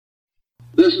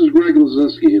This is Greg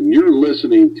Lazinski, and you're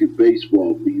listening to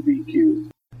Baseball BBQ.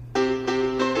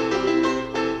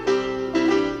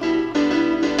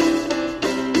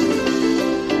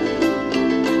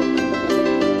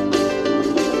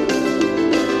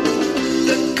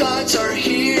 The gods are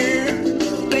here,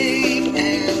 Babe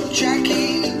and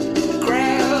Jackie.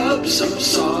 Grab some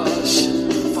sauce,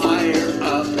 fire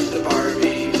up the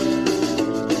Barbie.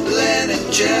 Len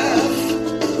and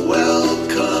Jeff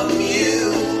welcome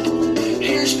you.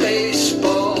 Here's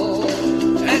baseball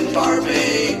and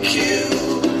barbecue.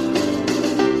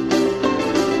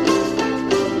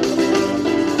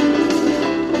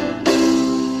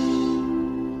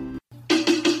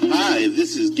 Hi,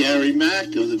 this is Gary Mack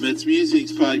of the Mets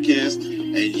Musics Podcast,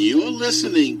 and you're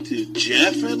listening to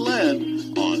Jeff and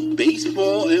Len on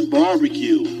Baseball and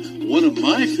Barbecue, one of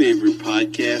my favorite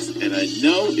podcasts, and I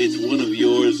know it's one of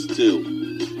yours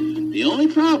too. The only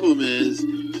problem is,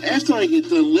 after I get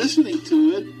done listening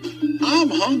to it, I'm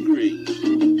hungry.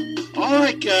 All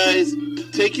right, guys,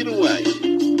 take it away.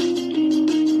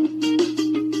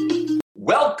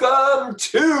 Welcome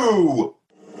to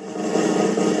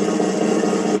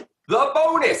the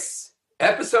bonus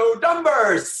episode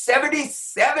number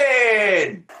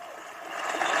 77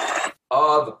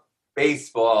 of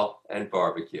Baseball and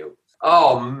Barbecue.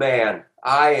 Oh man,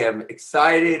 I am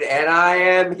excited, and I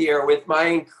am here with my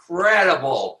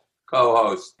incredible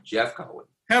co-host, Jeff Cohen.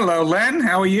 Hello, Len.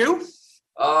 How are you?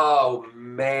 Oh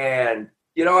man,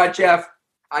 you know what, Jeff?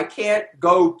 I can't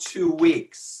go 2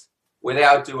 weeks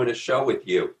without doing a show with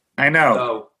you. I know.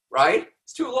 So, right?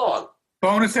 It's too long.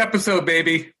 Bonus episode,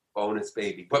 baby. Bonus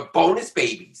baby. But bonus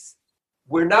babies.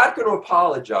 We're not going to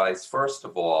apologize, first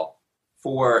of all,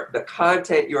 for the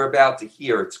content you're about to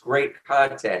hear. It's great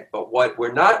content. But what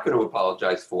we're not going to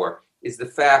apologize for is the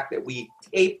fact that we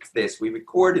taped this, we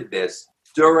recorded this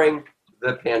during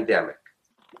the pandemic.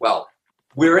 Well,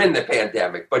 we're in the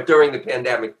pandemic, but during the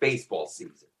pandemic baseball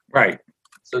season. Right.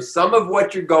 So some of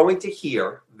what you're going to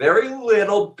hear, very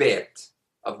little bit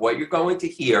of what you're going to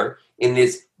hear in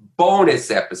this bonus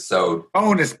episode,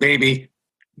 Bonus, baby.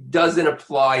 doesn't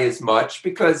apply as much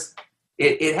because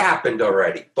it happened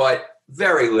already, but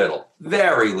very little.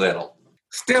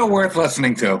 Still worth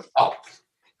listening to. Oh,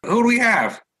 Who do we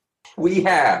have? we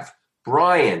have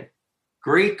Brian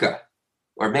Greca,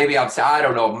 or maybe I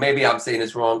don't know, maybe I'm saying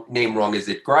his name wrong. Is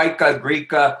it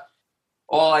Greca?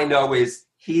 All I know is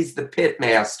he's the pit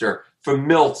master for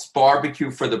Milt's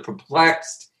Barbecue for the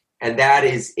Perplexed, and that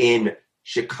is in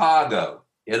Chicago,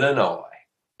 Illinois.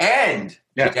 And,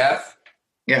 Yes. Jeff,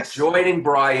 Yes. joining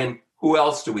Brian, who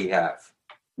else do we have?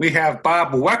 We have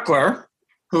Bob Weckler,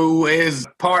 who is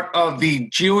part of the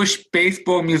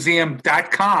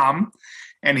JewishBaseballMuseum.com,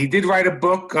 and he did write a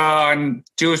book on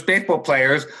Jewish baseball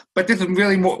players, but this is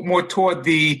really more toward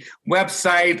the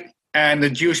website and the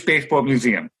Jewish Baseball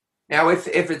Museum. Now, if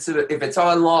it's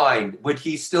online, would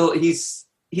he still he's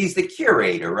the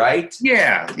curator, right?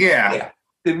 Yeah.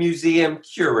 The museum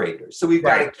curator. So we've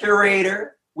got Right. a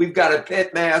curator, we've got a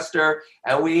pit master,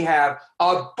 and we have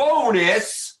a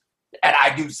bonus, and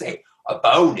I do say a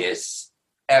bonus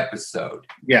episode.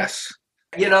 Yes.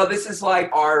 You know, this is like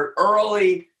our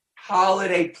early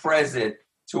holiday present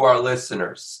to our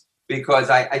listeners,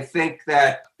 because I think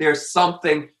that there's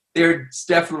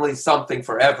definitely something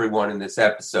for everyone in this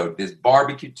episode. There's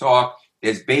barbecue talk,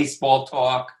 there's baseball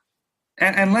talk.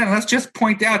 And Len, let's just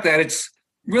point out that it's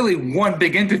really one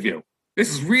big interview. This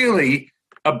is really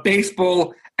a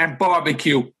baseball and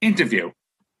barbecue interview.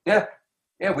 Yeah,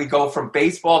 we go from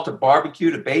baseball to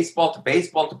barbecue to baseball to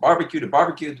baseball to barbecue to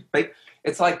barbecue to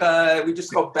it's like we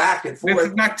just go back and forth. This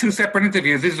is not two separate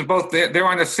interviews. These are both, they're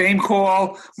on the same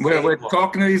call. We're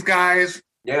talking to these guys.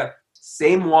 Yeah,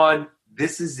 same one.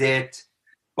 This is it.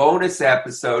 Bonus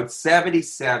episode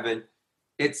 77.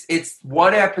 It's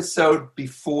one episode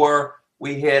before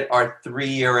we hit our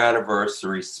 3-year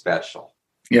anniversary special.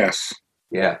 Yes.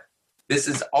 Yeah. This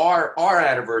is our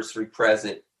anniversary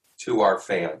present to our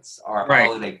fans, our Right.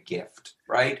 holiday gift,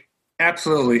 right?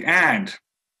 Absolutely. And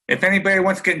if anybody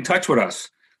wants to get in touch with us,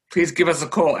 please give us a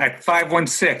call at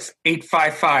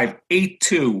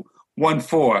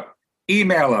 516-855-8214.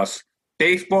 Email us,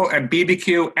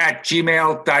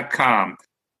 baseballandbbq@gmail.com.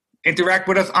 Interact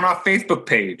with us on our Facebook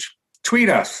page. Tweet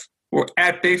us. We're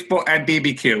at Baseball and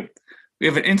BBQ. We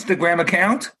have an Instagram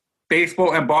account,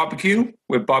 Baseball and Barbecue,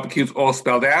 where barbecue's all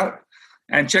spelled out.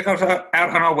 And check us out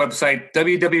on our website,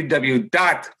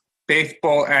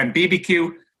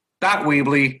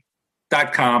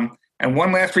 www.baseballandbbq.weebly.com. And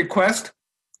one last request,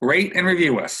 rate and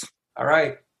review us. All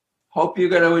right. Hope you're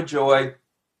going to enjoy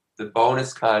the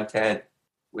bonus content.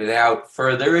 Without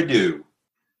further ado,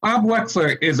 Bob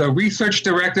Wexler is a research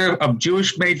director of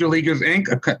Jewish Major Leaguers, Inc.,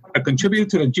 a contributor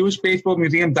to the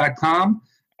JewishBaseballMuseum.com,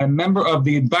 and member of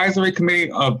the advisory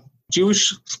committee of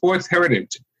Jewish Sports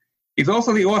Heritage. He's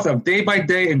also the author of Day by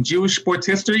Day in Jewish Sports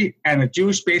History and a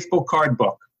Jewish Baseball Card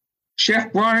Book.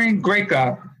 Chef Brian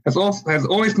Greca has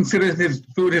always considered his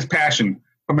food his passion.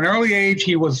 From an early age,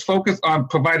 he was focused on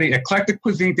providing eclectic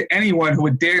cuisine to anyone who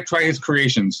would dare try his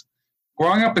creations.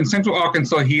 Growing up in Central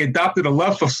Arkansas, he adopted a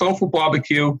love for soulful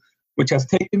barbecue, which has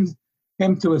taken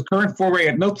him to his current foray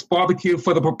at Milt's Barbecue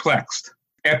for the Perplexed.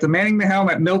 After manning the helm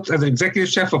at Milt's as executive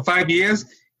chef for 5 years,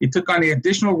 he took on the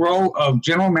additional role of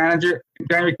general manager in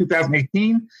January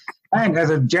 2018. And as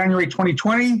of January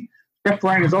 2020, Chef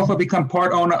Brian has also become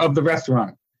part owner of the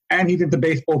restaurant. And he did the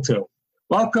baseball too.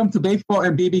 Welcome to Baseball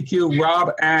and BBQ,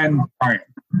 Rob and Brian.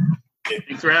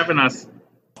 Thanks for having us.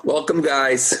 Welcome,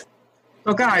 guys.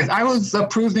 So, guys, I was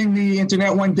cruising the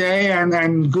internet one day and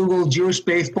Googled Jewish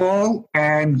baseball,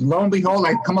 and lo and behold,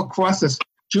 I come across this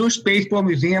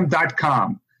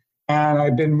JewishBaseballMuseum.com. And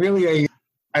I've been really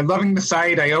I'm loving the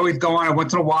site. I always go on it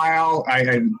once in a while.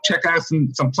 I check out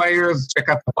some players, check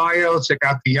out the bios, check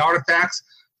out the artifacts.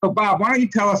 So, Bob, why don't you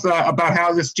tell us about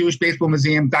how this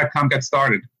JewishBaseballMuseum.com got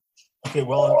started? Okay,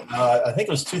 well, I think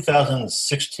it was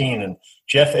 2016, and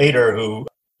Jeff Ader, who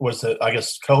was the,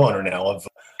 co-owner now of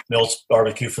Milt's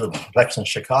Barbecue for the Perplexed in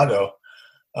Chicago,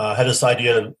 had this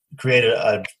idea to create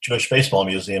a Jewish baseball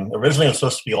museum. Originally, it was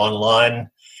supposed to be online. It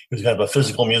was going to have a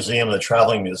physical museum and a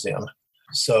traveling museum.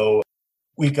 So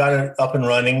we got it up and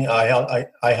running. I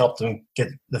helped him get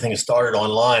the thing started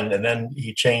online, and then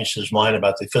he changed his mind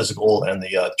about the physical and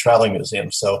the traveling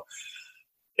museum. So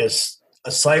it's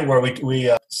a site where we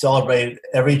celebrate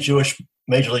every Jewish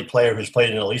major league player who's played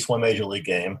in at least one major league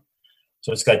game.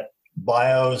 So it's got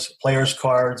bios, players'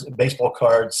 cards, baseball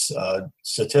cards,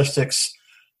 statistics,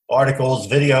 articles,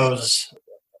 videos,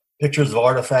 pictures of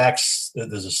artifacts.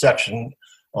 There's a section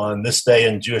on this day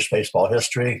in Jewish baseball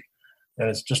history. And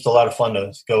it's just a lot of fun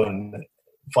to go and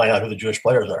find out who the Jewish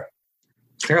players are.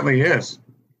 Certainly is.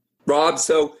 Rob,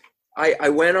 so I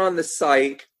went on the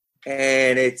site,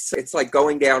 and it's like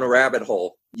going down a rabbit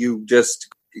hole. You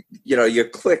just, you're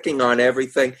clicking on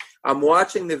everything. I'm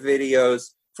watching the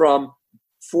videos from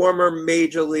former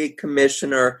Major League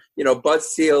Commissioner, Bud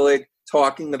Selig,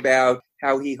 talking about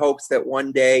how he hopes that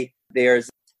one day there's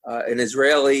an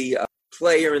Israeli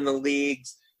player in the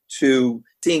leagues, to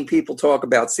seeing people talk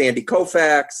about Sandy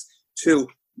Koufax, to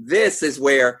this is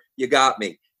where you got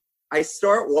me. I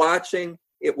start watching.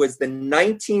 It was the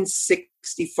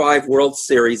 1965 World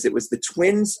Series. It was the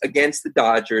Twins against the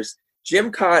Dodgers.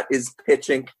 Jim Cott is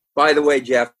pitching, by the way,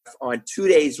 Jeff, on 2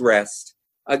 days rest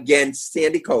against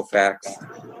Sandy Koufax.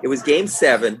 It was Game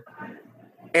 7.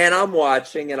 And I'm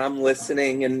watching and I'm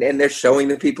listening, and they're showing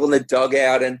the people in the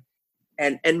dugout.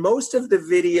 And most of the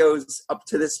videos up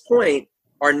to this point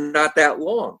are not that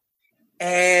long.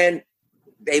 And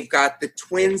they've got the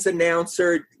Twins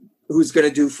announcer who's going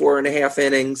to do 4.5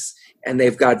 innings. And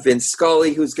they've got Vince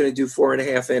Scully, who's going to do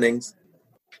 4.5 innings.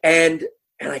 And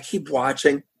I keep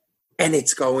watching, and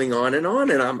it's going on. And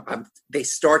they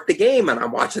start the game, and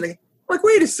I'm watching it. I'm like,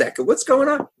 wait a second, what's going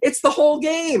on? It's the whole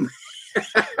game.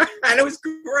 And it was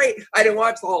great. I didn't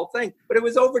watch the whole thing, but it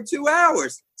was over 2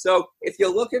 hours. So if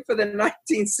you're looking for the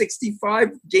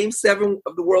 1965 Game 7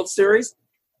 of the World Series,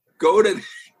 go to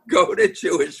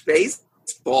Jewish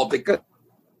Baseball, because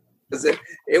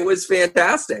it was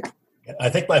fantastic. I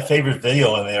think my favorite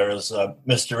video on there is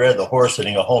Mr. Ed, the horse,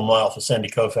 hitting a home mile for Sandy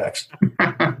Koufax.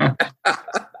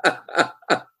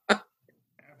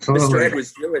 Mr. Ed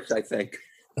was Jewish, I think.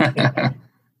 And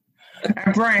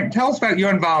Brian, tell us about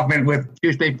your involvement with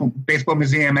Jewish Baseball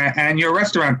Museum and your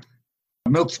restaurant,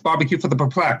 Milt's Barbecue for the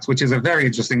Perplexed, which is a very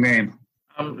interesting name.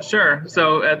 Sure.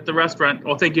 So at the restaurant,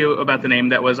 well, thank you about the name.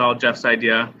 That was all Jeff's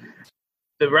idea.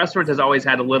 The restaurant has always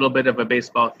had a little bit of a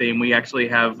baseball theme. We actually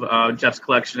have Jeff's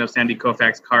collection of Sandy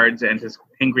Koufax cards and his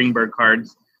Hank Greenberg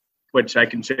cards, which I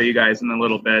can show you guys in a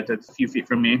little bit. It's a few feet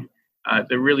from me.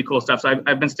 They're really cool stuff. So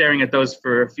I've been staring at those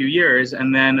for a few years.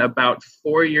 And then about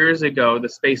 4 years ago, the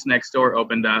space next door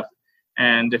opened up.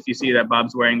 And if you see that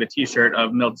Bob's wearing the T-shirt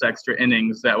of Milt's Extra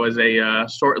Innings, that was a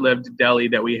short-lived deli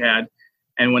that we had.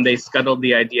 And when they scuttled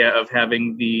the idea of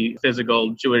having the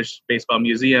physical Jewish baseball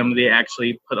museum, they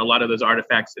actually put a lot of those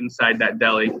artifacts inside that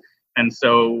deli. And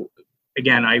so,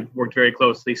 again, I worked very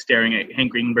closely staring at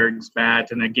Hank Greenberg's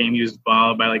bat and a game-used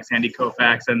ball by like Sandy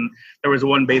Koufax. And there was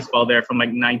one baseball there from like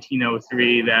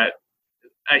 1903 that,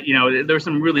 there was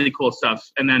some really cool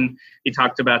stuff. And then he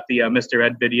talked about the Mr.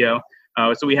 Ed video.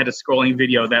 So we had a scrolling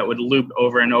video that would loop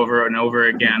over and over and over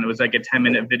again. It was like a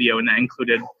 10-minute video, and that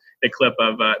included the clip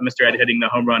of Mr. Ed hitting the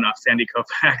home run off Sandy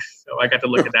Koufax. So I got to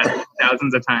look at that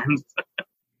thousands of times.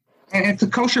 And it's a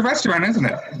kosher restaurant, isn't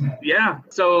it? Yeah.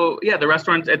 So the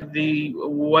restaurant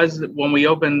was when we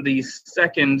opened the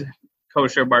second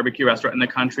kosher barbecue restaurant in the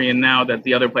country, and now that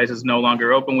the other place is no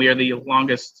longer open, we are the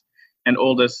longest and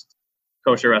oldest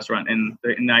kosher restaurant in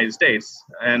the United States,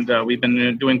 and we've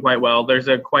been doing quite well. There's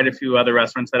quite a few other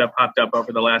restaurants that have popped up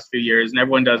over the last few years, and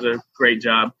everyone does a great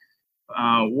job.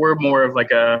 We're more of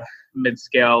like a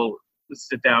mid-scale,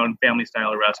 sit-down,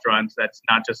 family-style restaurant that's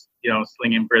not just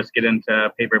slinging brisket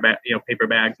into paper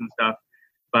bags and stuff.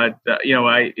 But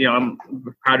I'm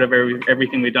proud of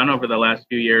everything we've done over the last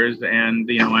few years, and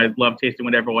I love tasting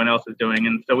what everyone else is doing,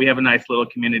 and so we have a nice little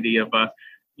community of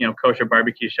kosher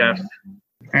barbecue chefs.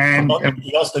 And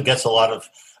he also gets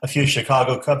a few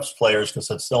Chicago Cubs players because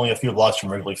it's only a few blocks from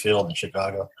Wrigley Field in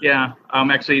Chicago. Yeah,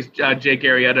 actually, Jake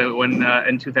Arrieta, when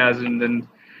in 2000 and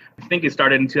I think it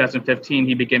started in 2015,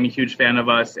 he became a huge fan of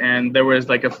us, and there was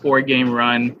like a 4-game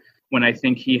run when I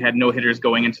think he had no hitters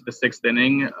going into the 6th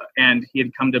inning, and he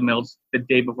had come to Mills the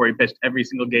day before he pitched every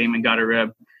single game and got a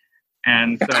rib.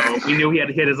 And so we knew he had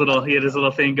his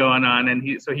little thing going on, and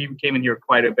he came in here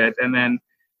quite a bit. And then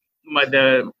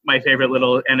my favorite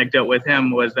little anecdote with him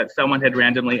was that someone had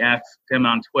randomly asked him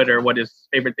on Twitter what his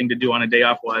favorite thing to do on a day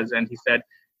off was, and he said,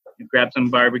 grab some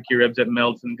barbecue ribs at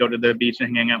Mills and go to the beach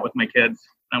and hang out with my kids.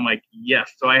 And I'm like,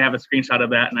 yes. So I have a screenshot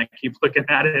of that, and I keep looking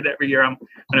at it every year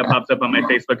when it pops up on my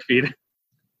Facebook feed.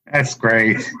 That's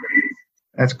great.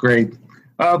 That's great.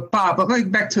 Bob, I'd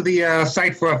like back to the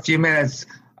site for a few minutes.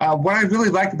 What I really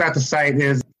like about the site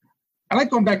is I like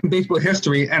going back in baseball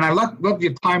history, and I love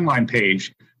your timeline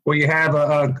page where you have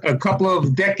a couple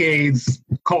of decades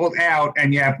called out,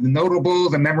 and you have the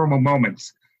notables and memorable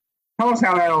moments. Tell us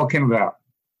how that all came about.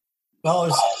 Well,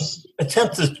 it's an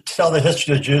attempt to tell the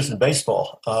history of Jews in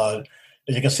baseball. As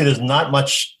you can see, there's not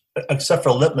much, except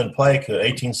for Lippman Pike, who in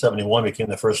 1871 became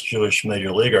the first Jewish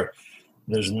major leaguer.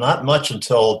 There's not much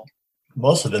until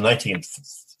most of the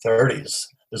 1930s.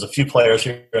 There's a few players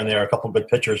here and there, a couple of good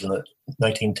pitchers in the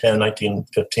 1910,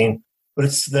 1915. But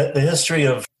it's the history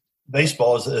of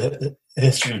baseball is the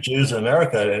history of Jews in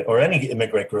America or any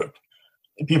immigrant group.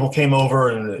 People came over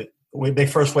and big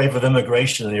first wave of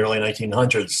immigration in the early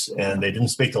 1900s, and they didn't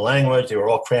speak the language. They were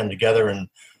all crammed together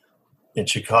in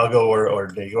Chicago or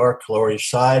New York, Lower East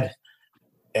Side.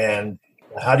 And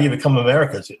how do you become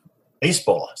Americans?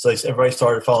 Baseball. So everybody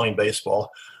started following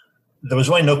baseball. There was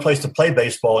really no place to play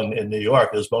baseball in New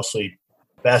York. It was mostly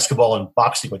basketball and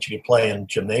boxing, which you could play in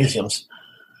gymnasiums,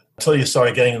 until you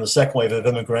started getting in the second wave of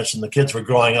immigrants, and the kids were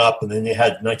growing up, and then you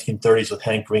had 1930s with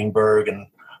Hank Greenberg and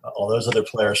all those other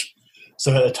players.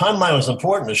 So the timeline was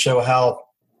important to show how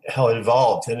it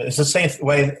evolved, and it's the same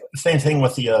thing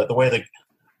with the way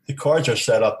the cards are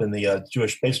set up in the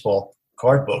Jewish baseball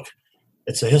card book.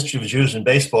 It's a history of Jews in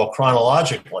baseball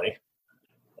chronologically,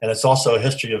 and it's also a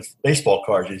history of baseball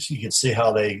cards. You can see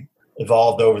how they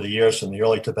evolved over the years from the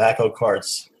early tobacco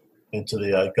cards into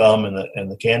the gum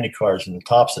and the candy cards and the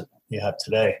tops that you have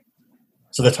today.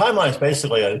 So the timeline is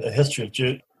basically a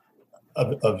history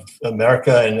of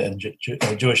America and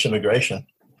Jewish immigration.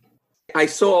 I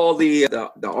saw all the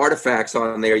artifacts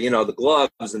on there, the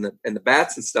gloves and the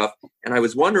bats and stuff, and I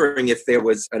was wondering if there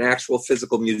was an actual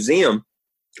physical museum,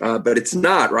 but it's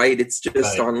not, right? It's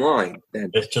just online.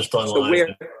 Then. It's just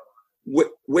online. So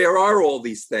where are all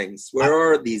these things? Where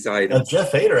are these items?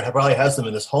 Jeff Ader probably has them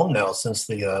in his home now since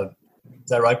the. Is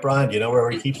that right, Brian? Do you know where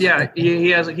he keeps them?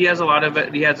 Yeah, he has a lot of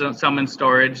it. He has some in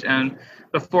storage, and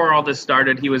before all this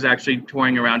started, he was actually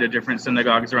touring around to different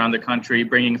synagogues around the country,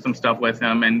 bringing some stuff with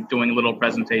him and doing a little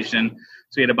presentation.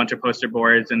 So he had a bunch of poster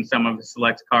boards and some of his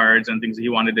select cards and things that he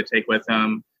wanted to take with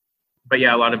him. But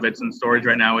yeah, a lot of it's in storage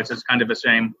right now, which is kind of a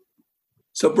shame.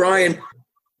 So Brian,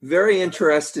 very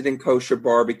interested in kosher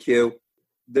barbecue.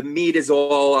 The meat is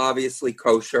all obviously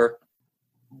kosher.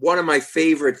 One of my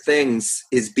favorite things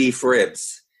is beef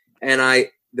ribs. And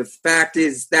the fact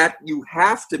is that you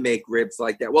have to make ribs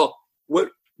like that. Well,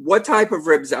 what type of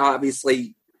ribs?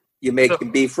 Obviously, you make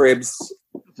beef ribs.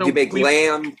 So you make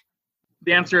lamb.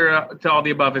 The answer to all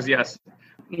the above is yes.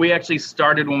 We actually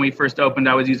started when we first opened.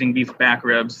 I was using beef back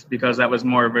ribs because that was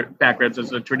more of a back ribs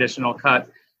as a traditional cut.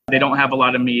 They don't have a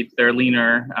lot of meat. They're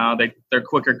leaner. They're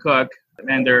quicker cook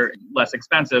and they're less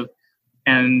expensive.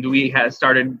 And we had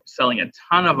started selling a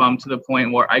ton of them to the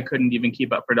point where I couldn't even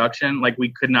keep up production. Like we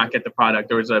could not get the product.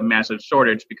 There was a massive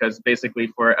shortage because basically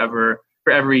for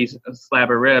every slab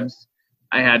of ribs,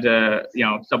 I had to,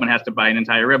 someone has to buy an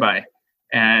entire ribeye.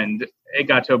 And it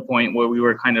got to a point where we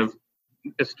were kind of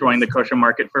destroying the kosher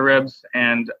market for ribs.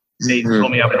 And they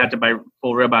told me I had to buy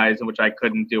full ribeyes, which I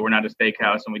couldn't do. We're not a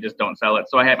steakhouse, and we just don't sell it.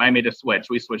 So I made a switch.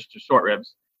 We switched to short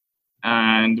ribs,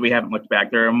 and we haven't looked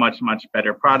back. They're a much, much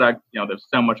better product. There's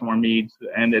so much more meat,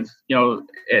 and it's,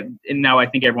 and now I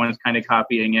think everyone's kind of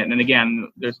copying it. And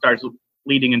again, there starts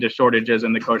leading into shortages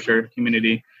in the kosher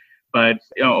community. But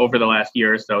over the last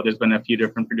year or so, there's been a few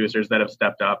different producers that have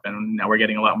stepped up, and now we're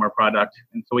getting a lot more product.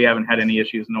 And so we haven't had any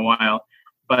issues in a while.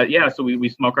 But yeah, so we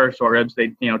smoke our short ribs.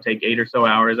 They take 8 or so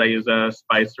hours. I use a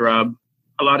spice rub.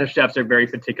 A lot of chefs are very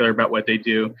particular about what they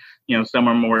do. Some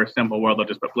are more simple, where they'll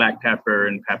just put black pepper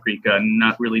and paprika and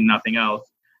not really nothing else.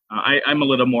 I'm a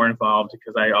little more involved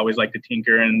because I always like to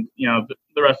tinker, and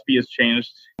the recipe has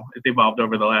changed. It's evolved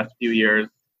over the last few years.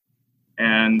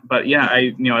 But yeah,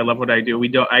 I love what I do.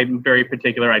 I'm very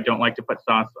particular. I don't like to put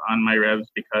sauce on my ribs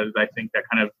because I think that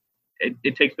kind of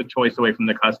it takes the choice away from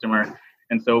the customer.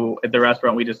 And so at the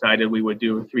restaurant, we decided we would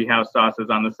do 3 house sauces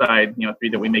on the side, 3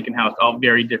 that we make in house, all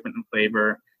very different in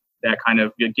flavor, that kind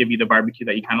of give you the barbecue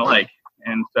that you kind of like.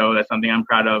 And so that's something I'm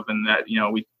proud of, and that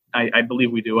I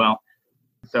believe we do well.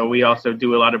 So we also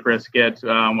do a lot of brisket.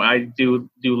 I do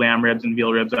lamb ribs and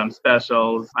veal ribs on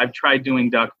specials. I've tried doing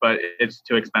duck, but it's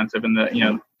too expensive, and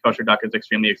the kosher duck is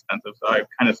extremely expensive. So I've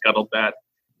kind of scuttled that.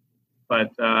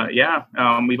 But I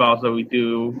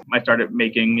started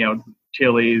making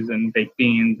chilies and baked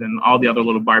beans and all the other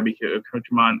little barbecue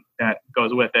accoutrement that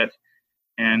goes with it.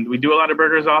 And we do a lot of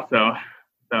burgers also.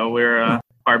 So we're a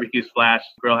barbecue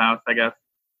 / grill house, I guess.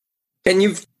 And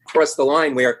you've crossed the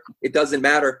line where it doesn't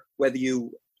matter whether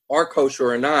you are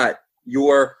kosher or not.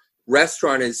 Your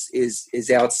restaurant is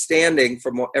outstanding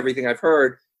from everything I've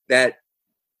heard, that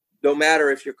no matter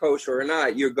if you're kosher or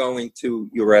not, you're going to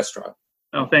your restaurant.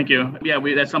 Oh, thank you. Yeah,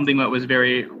 that's something that was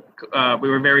we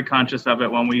were very conscious of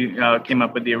it when we came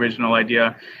up with the original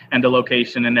idea, and the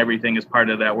location and everything is part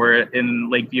of that. We're in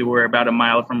Lakeview. We're about a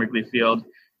mile from Wrigley Field,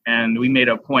 and we made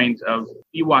a point of,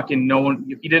 you walk in,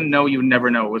 if you didn't know, you would never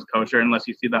know it was kosher unless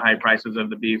you see the high prices of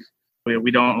the beef.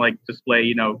 We don't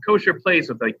display, kosher place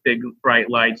with big bright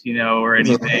lights, or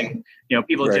anything.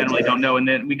 People generally don't know. And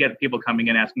then we get people coming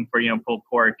in asking for, pulled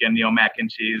pork and, mac and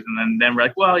cheese. And then we're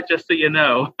like, well, just so you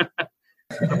know.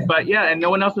 But yeah, and no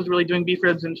one else is really doing beef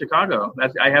ribs in Chicago.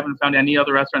 I haven't found any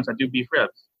other restaurants that do beef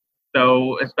ribs.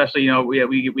 So especially,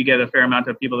 we get a fair amount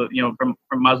of people that, from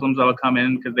Muslims that'll come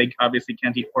in because they obviously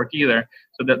can't eat pork either.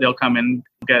 So that they'll come in,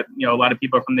 get, a lot of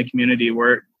people from the community.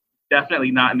 We're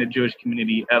definitely not in the Jewish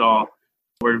community at all.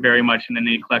 We're very much in an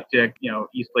eclectic,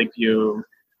 East Lakeview.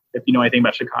 If you know anything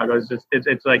about Chicago,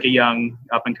 it's like a young,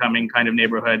 up and coming kind of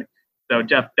neighborhood. So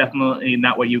definitely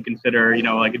not what you consider,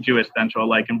 like a Jewish Central,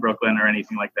 like in Brooklyn or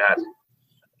anything like that.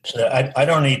 So I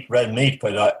don't eat red meat,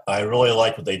 but I really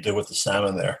like what they do with the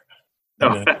salmon there.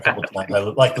 A couple times. I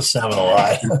like the salmon a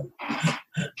lot.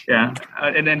 Yeah,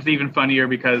 and then it's even funnier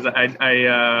because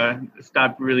I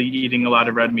stopped really eating a lot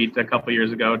of red meat a couple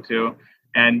years ago too,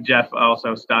 and Jeff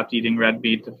also stopped eating red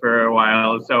meat for a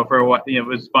while. So for what, it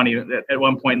was funny at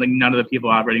one point, none of the people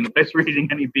operating the place were eating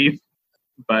any beef.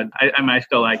 But I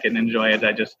still like it and enjoy it.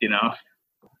 I just,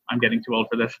 I'm getting too old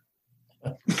for this.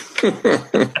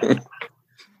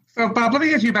 So, Bob, let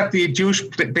me ask you about the Jewish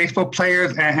baseball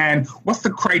players and what's the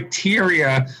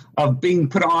criteria of being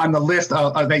put on the list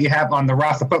that you have on the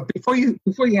roster. But before you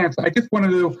answer, I just wanted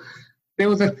to. There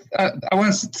was I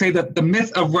want to say that the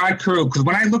myth of Rod Carew, because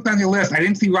when I looked on the list, I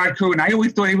didn't see Rod Carew, and I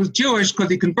always thought he was Jewish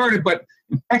because he converted, but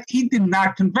in fact, he did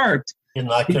not convert. He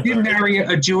did marry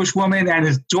a Jewish woman, and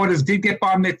his daughters did get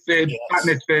bar mitzvahed,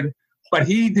 but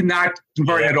he did not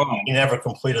convert at all. He never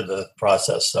completed the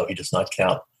process, so he does not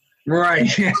count.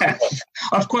 Right, yeah.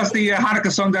 Of course, the Hanukkah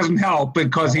song doesn't help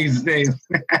because he's... Here's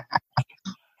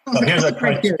our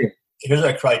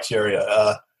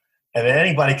criteria. And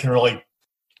anybody can really...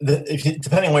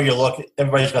 depending where you look,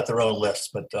 everybody's got their own lists,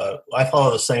 but I follow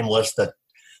the same list that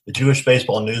the Jewish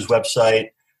Baseball News website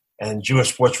and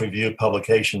Jewish Sports Review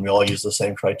publication, we all use the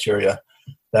same criteria,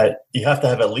 that you have to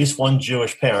have at least one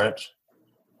Jewish parent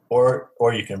or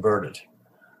you converted.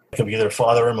 It could be either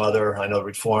father or mother. I know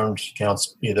Reformed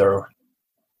counts either.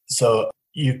 So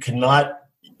you can't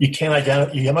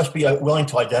identify, you must be willing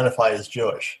to identify as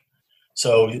Jewish.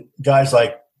 So guys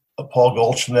like Paul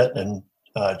Goldschmidt and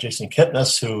Jason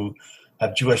Kipnis, who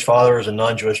have Jewish fathers and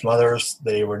non-Jewish mothers,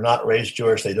 they were not raised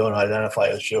Jewish. They don't identify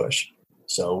as Jewish.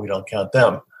 So we don't count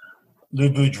them. Lou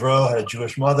Boudreau had a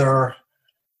Jewish mother.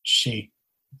 She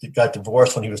got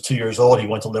divorced when he was 2 years old. He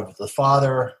went to live with the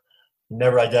father.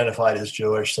 Never identified as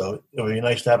Jewish. So it would be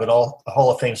nice to have a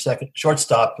Hall of Fame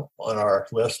shortstop on our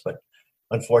list, but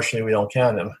unfortunately we don't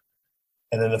count him.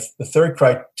 And then the third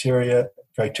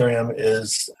criterion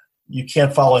is you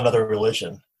can't follow another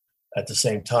religion. at the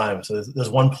same time. So there's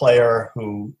one player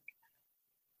who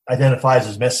identifies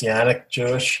as Messianic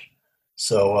Jewish.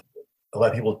 So a lot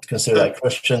of people consider that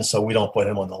Christian, so we don't put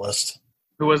him on the list.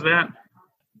 Who was that?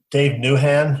 Dave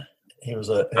Newhan. He was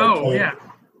a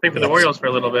played for the Orioles for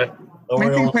a little bit. I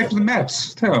think he played for the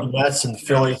Mets too. The Mets and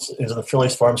Phillies. He was in the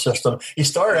Phillies farm system. He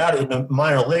started out in the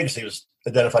minor leagues. He was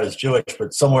identified as Jewish,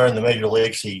 but somewhere in the major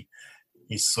leagues, he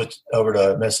switched over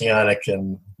to Messianic,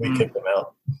 and we kicked him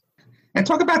out. And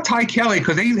talk about Ty Kelly,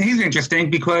 because he's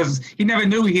interesting because he never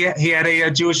knew he had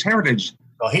a Jewish heritage.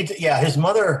 Well, his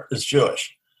mother is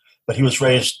Jewish, but he was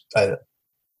raised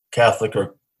Catholic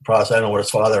or Protestant. I don't know what his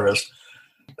father is.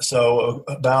 So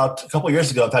about a couple of years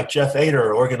ago, in fact, Jeff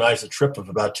Ader organized a trip of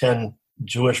about 10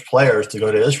 Jewish players to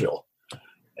go to Israel.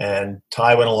 And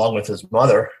Ty went along with his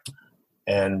mother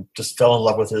and just fell in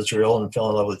love with Israel and fell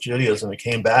in love with Judaism. He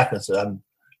came back and said, I'm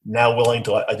now willing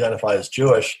to identify as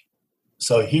Jewish.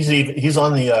 So he's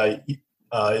on the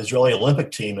Israeli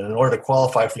Olympic team, and in order to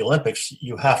qualify for the Olympics,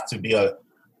 you have to be a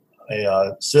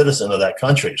citizen of that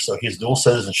country. So he's dual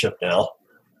citizenship now.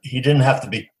 He didn't have to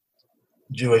be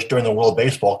Jewish during the World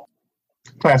Baseball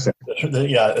Classic.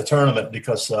 The tournament,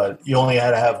 because you only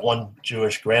had to have one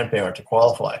Jewish grandparent to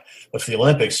qualify. But for the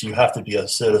Olympics, you have to be a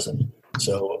citizen.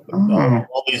 So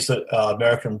all these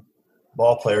American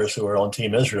ball players who are on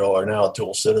Team Israel are now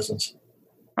dual citizens.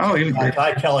 Oh,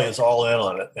 Ty Kelly is all in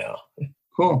on it now.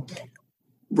 Cool.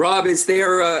 Rob, is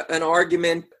there an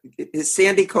argument? Is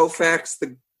Sandy Koufax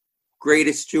the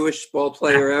greatest Jewish ball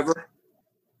player ever?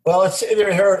 Well, it's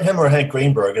either him or Hank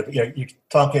Greenberg. You're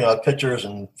talking about pitchers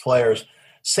and players.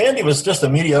 Sandy was just a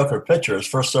mediocre pitcher his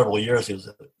first several years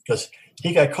because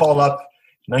he got called up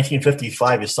in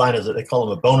 1955. He signed they call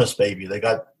him a bonus baby.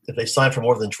 If they signed for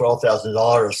more than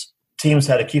 $12,000, teams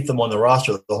had to keep them on the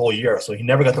roster the whole year. So he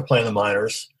never got to play in the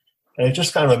minors. And he's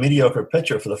just kind of a mediocre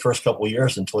pitcher for the first couple of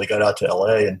years until he got out to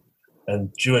L.A.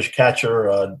 And Jewish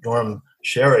catcher Norm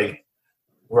Sherry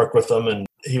worked with him, and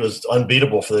he was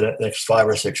unbeatable for the next 5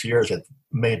 or 6 years. It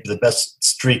made the best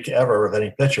streak ever of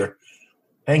any pitcher.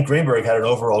 Hank Greenberg had an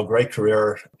overall great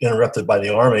career, interrupted by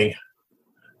the Army,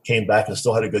 came back and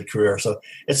still had a good career. So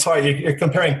it's hard. You're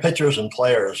comparing pitchers and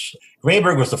players.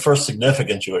 Greenberg was the first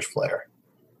significant Jewish player.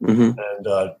 Mm-hmm.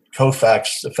 And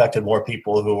Koufax affected more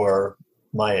people who were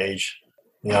my age.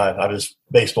 I was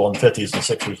baseball in the 50s and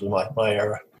 60s was my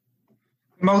era.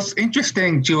 The most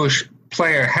interesting Jewish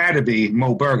player had to be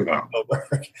Mo Berg, though. Mo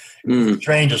Berg,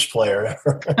 strangest player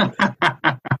ever.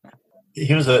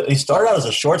 He started out as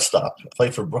a shortstop,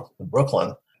 played for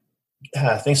Brooklyn.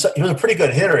 I think he was a pretty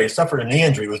good hitter. He suffered a knee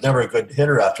injury. He was never a good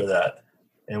hitter after that.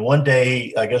 And one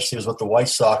day, I guess he was with the White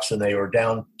Sox, and they were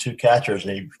down 2 catchers,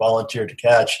 and he volunteered to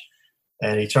catch.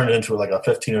 And he turned it into like a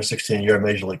 15 or 16-year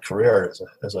major league career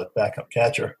as a backup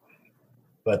catcher.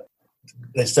 But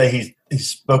they say he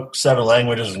spoke 7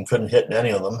 languages and couldn't hit in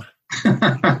any of them.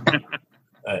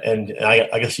 And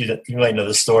I guess you might know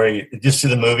the story. Did you see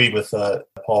the movie with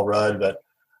Paul Rudd? But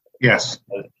yes.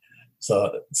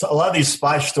 So a lot of these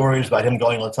spy stories about him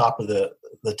going on top of the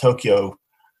Tokyo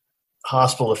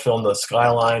hospital to film the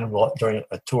skyline during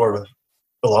a tour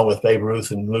along with Babe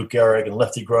Ruth and Lou Gehrig and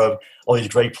Lefty Grove, all these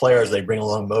great players, they bring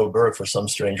along Mo Berg for some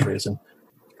strange reason.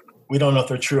 We don't know if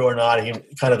they're true or not. He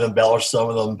kind of embellished some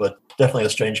of them, but definitely a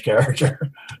strange character.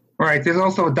 Right. There's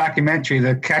also a documentary,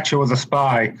 The Catcher Was a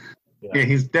Spy. Yeah,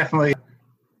 he's definitely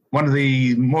one of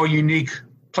the more unique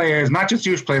players, not just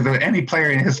Jewish players, but any player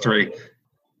in history.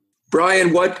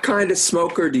 Brian, what kind of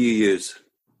smoker do you use?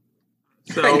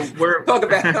 So we're talk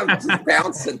about I'm just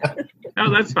bouncing. No,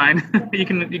 that's fine. You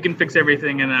can fix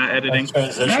everything in editing.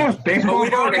 No, baseball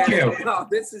barbecue. No,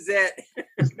 this is it.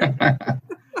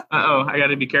 I got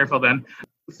to be careful then.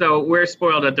 So we're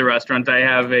spoiled at the restaurant.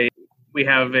 We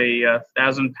have a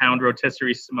 1,000-pound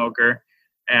rotisserie smoker.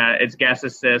 It's gas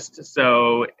assist,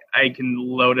 so I can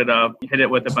load it up, hit it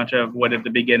with a bunch of wood at the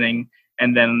beginning,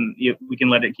 and then we can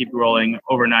let it keep rolling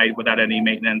overnight without any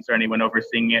maintenance or anyone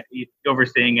overseeing it.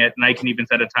 And I can even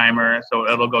set a timer so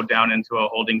it'll go down into a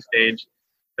holding stage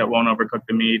that won't overcook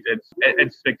the meat.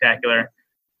 It's spectacular.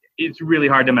 It's really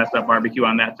hard to mess up barbecue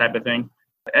on that type of thing.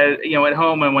 At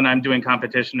home and when I'm doing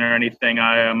competition or anything,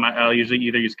 I'll usually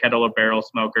either use kettle or barrel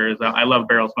smokers. I love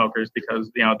barrel smokers because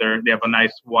they have a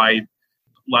nice wide,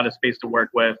 lot of space to work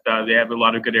with. They have a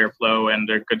lot of good airflow and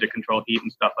they're good to control heat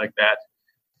and stuff like that.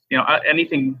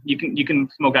 Anything you can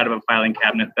smoke out of a filing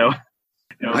cabinet though.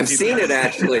 I've seen it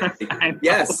actually.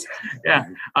 Yes. Yeah.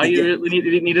 All you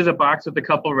really need is a box with a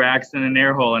couple racks and an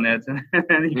air hole in it, and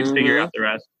then you can figure out the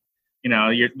rest.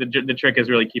 The trick is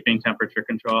really keeping temperature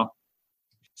control.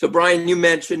 So Brian, you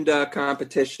mentioned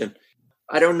competition.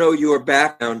 I don't know your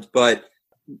background, but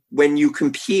when you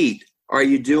compete, are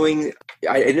you doing?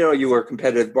 I didn't know you were a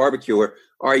competitive barbecuer.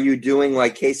 Are you doing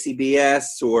like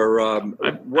KCBS or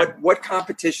what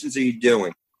competitions are you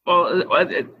doing? Well,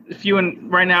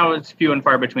 right now it's few and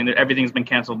far between. Everything's been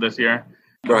canceled this year.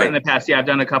 Right. In the past, I've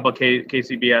done a couple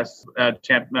KCBS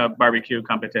barbecue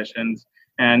competitions,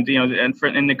 and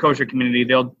in the kosher community,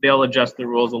 they'll adjust the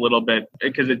rules a little bit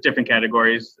because it's different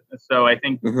categories. So I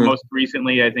think most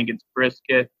recently, it's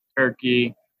brisket,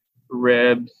 turkey,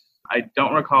 ribs. I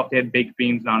don't recall if they had baked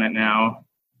beans on it now.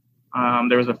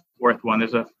 There was a fourth one. I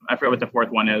forget what the fourth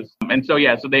one is. And so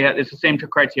so it's the same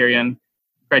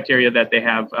criteria that they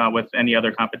have with any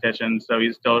other competition. So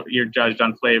you're judged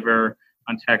on flavor,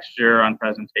 on texture, on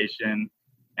presentation,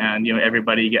 and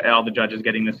all the judges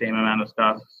getting the same amount of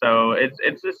stuff. So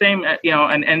it's the same,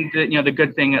 the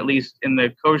good thing, at least in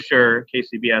the kosher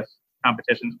KCBS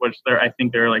competitions, which I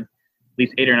think there are like at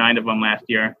least 8 or 9 of them last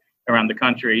year around the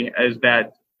country, is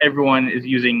that everyone is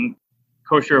using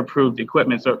kosher approved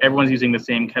equipment. So everyone's using the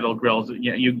same kettle grills,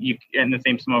 you and the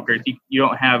same smokers. You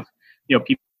don't have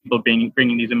people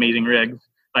bringing these amazing rigs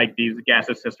like these gas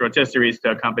assist rotisseries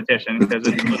to a competition, because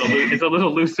it's a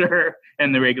little looser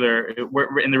in the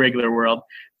regular world.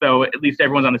 So at least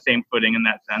everyone's on the same footing in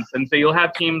that sense. And so you'll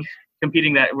have teams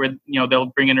competing that where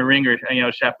they'll bring in a ringer,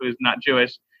 a chef who's not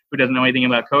Jewish, who doesn't know anything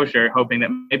about kosher, hoping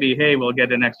that maybe, hey, we'll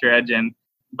get an extra edge in.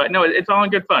 But no, it's all in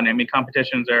good fun. I mean,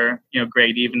 competitions are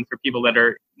great even for people that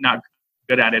are not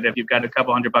good at it. If you've got a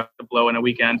couple $100 to blow in a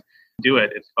weekend, do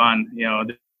it. It's fun.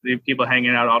 The people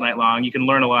hanging out all night long. You can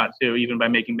learn a lot too, even by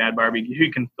making bad barbecue.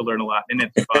 You can still learn a lot, and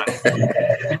it's fun.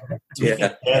 Speaking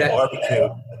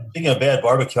of bad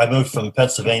barbecue, I moved from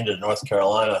Pennsylvania to North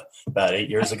Carolina about 8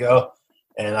 years ago,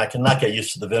 and I cannot get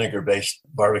used to the vinegar-based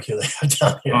barbecue they have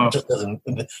down here. It just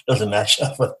doesn't match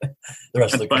up with the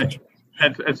rest of the country.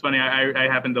 It's funny. I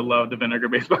happen to love the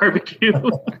vinegar-based barbecue.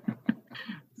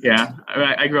 Yeah,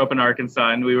 I grew up in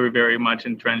Arkansas, and we were very much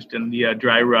entrenched in the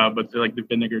dry rub with the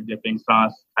vinegar dipping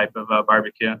sauce type of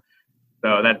barbecue.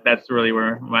 So that's really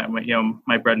where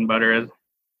my bread and butter is.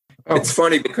 It's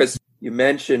funny because you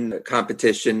mentioned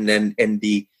competition and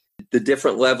the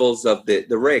different levels of the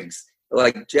rigs.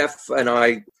 Like Jeff and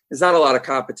I, there's not a lot of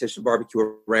competition barbecue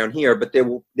around here, but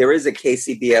there is a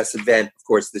KCBS event. Of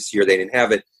course, this year they didn't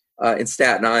have it in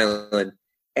Staten Island,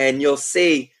 and you'll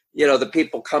see. The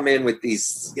people come in with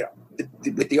these,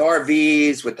 with the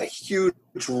RVs, with the huge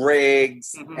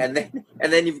rigs, and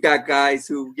then you've got guys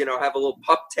who, have a little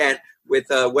pup tent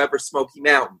with a Weber Smoky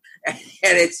Mountain, and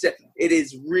it's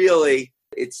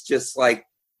just like,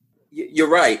 you're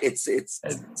right. It's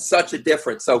such a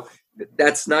difference. So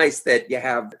that's nice that you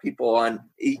have people on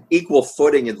equal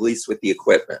footing, at least with the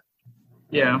equipment.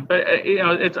 Yeah, but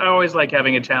it's I always like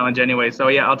having a challenge anyway. So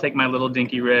yeah, I'll take my little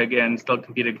dinky rig and still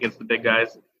compete against the big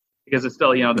guys. Because it's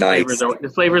still,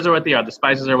 the flavors are what they are, the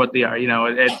spices are what they are.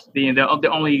 It's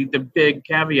the big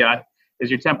caveat is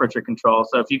your temperature control.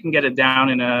 So if you can get it down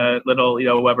in a little,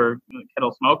 Weber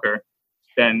kettle smoker,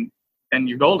 then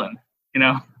you're golden. It's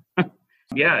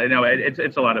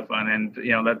a lot of fun, and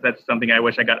that's something I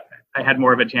wish I had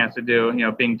more of a chance to do.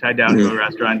 Being tied down to a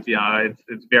restaurant,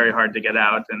 it's very hard to get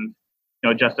out and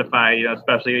justify,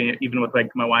 especially even with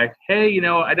my wife, hey,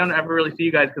 I don't ever really see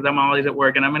you guys because I'm always at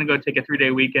work, and I'm going to go take a 3-day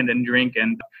weekend and drink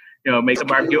and, make a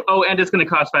barbecue. Oh, and it's going to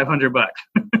cost $500.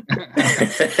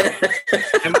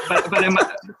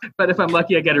 But if I'm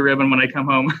lucky, I get a ribbon when I come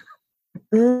home.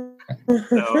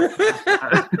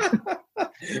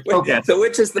 So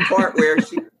which is the part where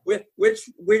where's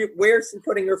she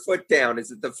putting her foot down?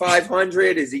 Is it the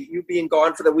 500? Is it you being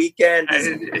gone for the weekend?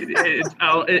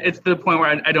 It's the point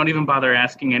where I don't even bother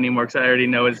asking anymore because I already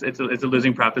know it's a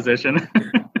losing proposition.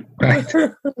 Right.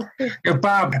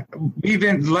 Bob,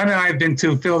 Len and I have been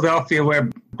to Philadelphia where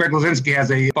Greg Lazinski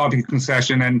has a barbecue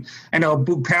concession, and I know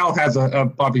Boot Powell has a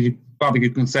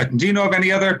barbecue concession. Do you know of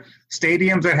any other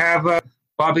stadiums that have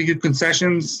barbecue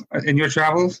concessions in your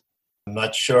travels? I'm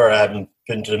not sure. I haven't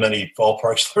been to many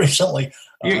ballparks recently.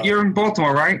 You're in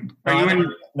Baltimore, right?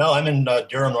 No, I'm in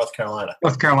Durham, North Carolina.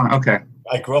 North Carolina, okay.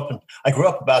 I grew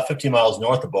up about 50 miles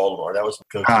north of Baltimore. That was the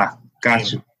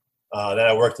gotcha. Then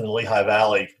I worked in the Lehigh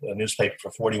Valley, a newspaper,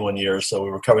 for 41 years. So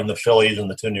we were covering the Phillies and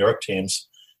the 2 New York teams.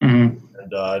 And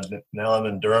now I'm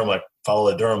in Durham. I follow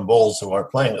the Durham Bulls, who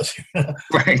aren't playing this year.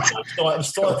 Right. I'm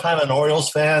still kind of an Orioles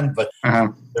fan, but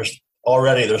their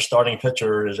starting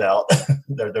pitcher is out.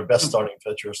 their best starting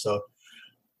pitcher. So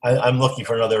I'm looking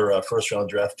for another first-round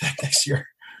draft pick next year.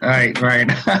 Right. On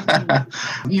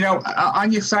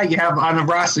your site, you have on the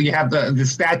roster, you have the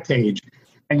stat page,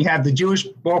 and you have the Jewish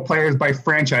ball players by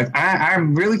franchise.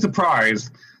 I'm really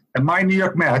surprised that my New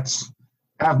York Mets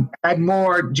have had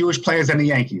more Jewish players than the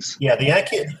Yankees. Yeah, the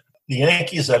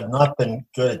Yankees have not been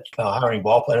good at hiring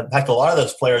ball players. In fact, a lot of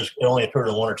those players only appeared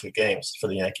in 1 or 2 games for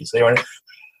the Yankees.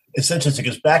 It's interesting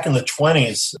because back in the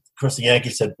 1920s, of course, the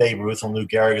Yankees had Babe Ruth and Lou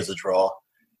Gehrig as a draw,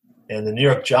 and the New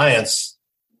York Giants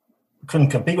couldn't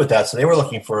compete with that, so they were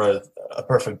looking for a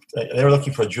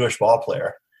Jewish ball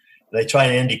player. They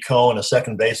tried Andy Cohen, a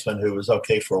second baseman who was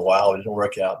okay for a while. It didn't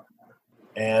work out.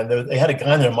 And they had a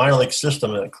guy in their minor league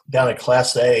system down in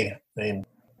Class A named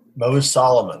Mose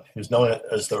Solomon, who's known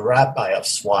as the rabbi of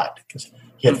SWAT, because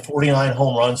he had 49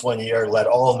 home runs one year, led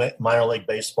all minor league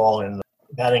baseball in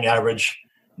batting average.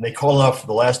 And they called him up for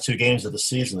the last 2 games of the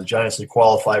season. The Giants had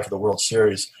qualified for the World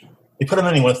Series. They put him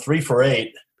in. He went 3 for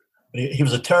 8. He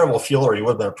was a terrible fielder. He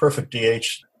would have been a perfect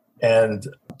DH. And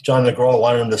John McGraw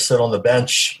wanted him to sit on the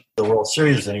bench the World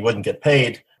Series, and he wouldn't get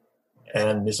paid.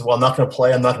 And he said, well, I'm not going to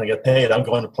play. I'm not going to get paid. I'm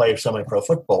going to play semi-pro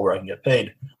football where I can get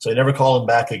paid. So they never called him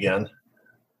back again.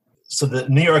 So the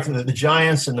New York, the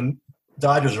Giants and the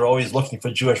Dodgers are always looking for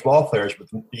Jewish ball players,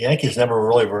 but the Yankees never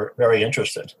really were very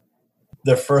interested.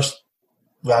 Their first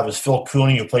guy was Phil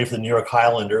Cooney, who played for the New York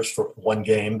Highlanders for 1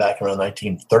 game back around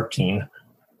 1913.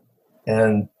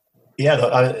 And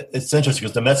yeah, it's interesting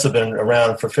because the Mets have been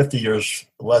around for 50 years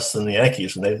less than the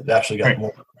Yankees, and they've actually got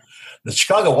more. The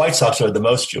Chicago White Sox are the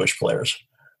most Jewish players.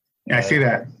 Yeah, I see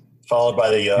that. Followed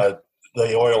by the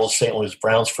Orioles, St. Louis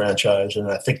Browns franchise,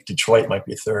 and I think Detroit might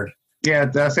be 3rd. Yeah,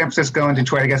 San Francisco and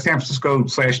Detroit. I guess San Francisco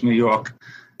 / New York.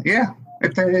 Yeah,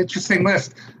 it's an interesting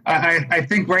list. I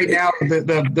think right now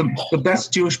the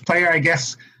best Jewish player, I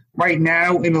guess, right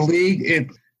now in the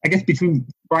league, I guess between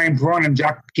Brian Braun and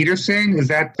Jock Peterson. Is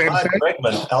that fair to say?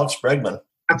 Alex Bregman.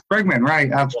 Alex Bregman,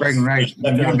 right. Alex Bregman, right.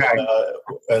 Young guy.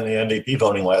 In the MVP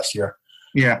voting last year.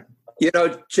 Yeah. You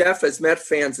know, Jeff, as Met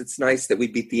fans, it's nice that we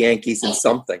beat the Yankees in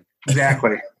something.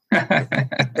 Exactly.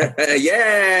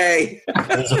 Yay!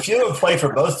 There's a few who play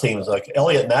for both teams, like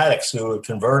Elliot Maddox, who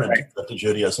converted to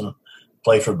Judaism,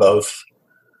 play for both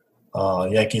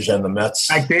Yankees and the Mets.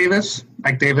 Mike Davis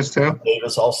too.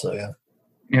 Davis also, yeah.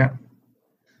 Yeah.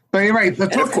 But you're right.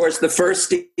 And of course, the first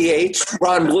DH,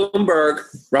 Ron Bloomberg.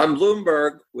 Ron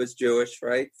Bloomberg was Jewish,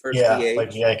 right? First DH.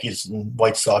 Like Yankees and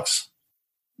White Sox.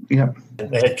 Yeah.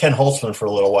 And they had Ken Holtzman for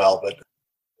a little while, but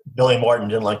Billy Martin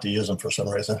didn't like to use him for some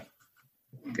reason.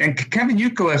 And Kevin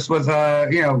Youkilis was, a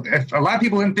lot of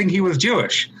people didn't think he was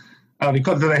Jewish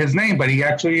because of his name, but he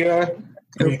actually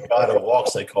Greek God of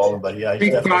Walks, they call him, but yeah.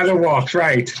 Greek God of Walks,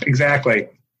 right, exactly.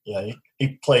 Yeah,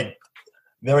 he played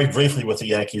very briefly with the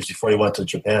Yankees before he went to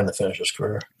Japan to finish his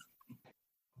career.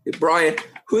 Brian,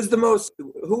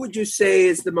 who would you say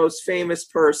is the most famous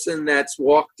person that's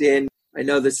walked in? I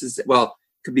know this is,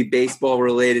 could be baseball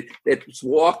related, that's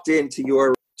walked into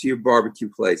your barbecue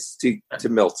place, to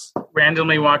Milt's.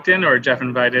 Randomly walked in or Jeff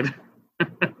invited?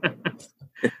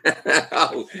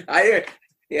 I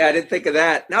didn't think of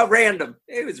that. No, random.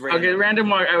 It was random. Okay,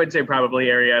 random. I would say probably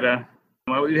Arrieta.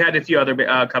 Well, we had a few other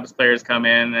Cubs players come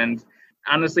in, and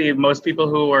honestly, most people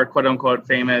who are quote unquote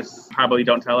famous probably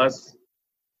don't tell us.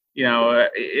 You know,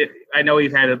 I know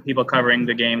we've had people covering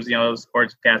the games,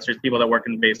 sportscasters, people that work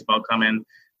in baseball come in,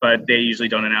 but they usually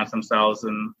don't announce themselves,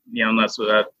 and unless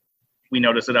we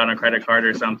notice it on a credit card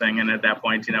or something, and at that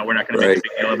point, we're not going to make a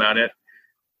big deal about it.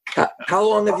 How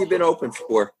long have you been open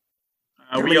for?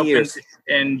 We opened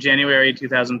in January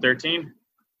 2013,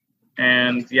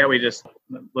 and we just a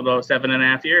little over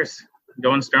 7.5 years,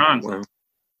 going strong. Wow.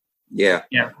 Yeah.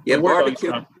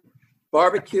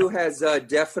 Barbecue has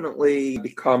definitely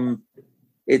become.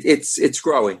 It's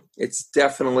growing. It's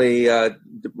definitely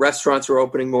restaurants are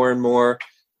opening more and more.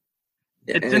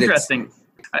 It's interesting.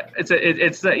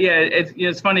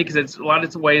 It's funny because it's a lot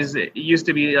of ways it used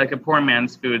to be like a poor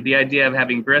man's food. The idea of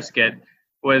having brisket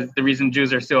was the reason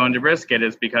Jews are still into brisket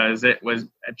is because it was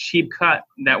a cheap cut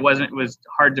it was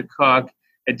hard to cook.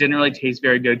 It didn't really taste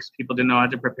very good because people didn't know how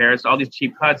to prepare it. So all these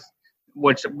cheap cuts,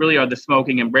 which really are the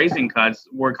smoking and braising cuts,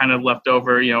 were kind of left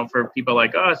over, for people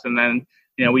like us. And then,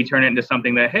 we turn it into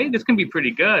something that, hey, this can be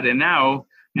pretty good. And now,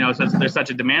 since there's such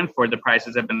a demand for it, the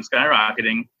prices have been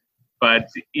skyrocketing. But,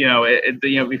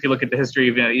 if you look at the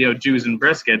history of, Jews and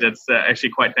brisket, it's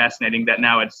actually quite fascinating that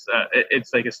now it's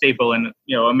like a staple in,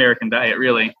 American diet,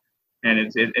 really.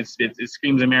 And it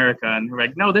screams America. And we're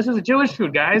like, no, this is a Jewish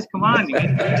food, guys. Come on. You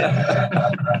need to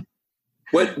eat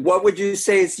it. What would you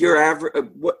say is your average,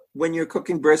 when you're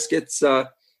cooking briskets,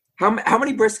 how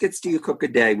many briskets do you cook a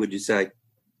day, would you say?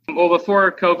 Well,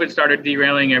 before COVID started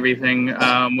derailing everything,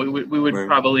 we would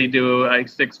probably do like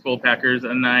 6 full packers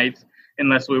a night,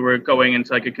 unless we were going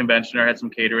into like a convention or had some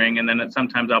catering. And then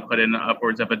sometimes I'll put in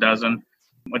upwards of a dozen.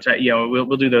 which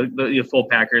we'll do the full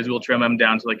packers. We'll trim them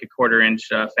down to like a 1/4 inch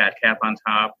fat cap on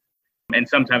top. And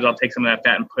sometimes I'll take some of that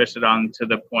fat and push it on to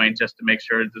the point just to make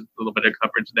sure there's a little bit of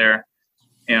coverage there.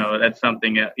 That's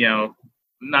something that,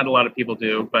 not a lot of people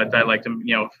do, but I like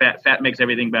to, fat makes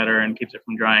everything better and keeps it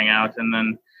from drying out. And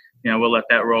then, we'll let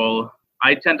that roll.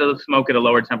 I tend to smoke at a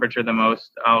lower temperature than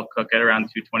most. I'll cook at around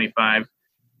 225.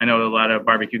 I know a lot of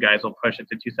barbecue guys will push it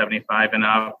to 275 and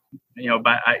up,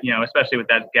 especially with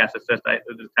that gas assist,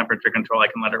 the temperature control, I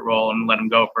can let it roll and let them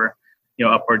go for,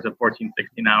 upwards of 14,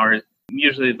 16 hours.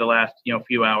 Usually the last,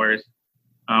 few hours,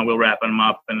 we'll wrap them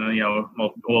up and,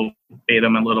 we'll bathe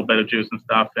them in a little bit of juice and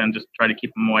stuff and just try to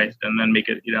keep them moist and then make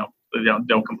it, so they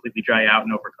don't completely dry out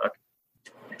and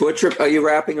overcook. Are you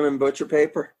wrapping them in butcher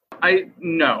paper?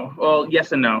 No. Well,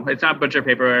 yes and no. It's not butcher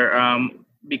paper.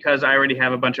 Because I already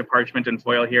have a bunch of parchment and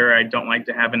foil here, I don't like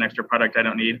to have an extra product I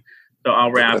don't need. So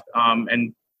I'll wrap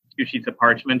and 2 sheets of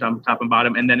parchment on top and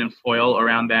bottom and then in foil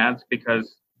around that,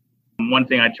 because one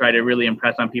thing I try to really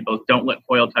impress on people is don't let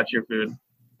foil touch your food.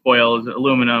 Foil is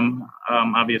aluminum,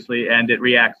 obviously, and it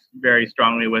reacts very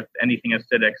strongly with anything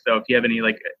acidic. So if you have any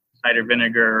like cider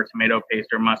vinegar or tomato paste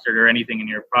or mustard or anything in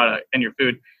your product and your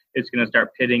food, it's going to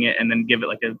start pitting it and then give it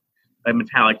like a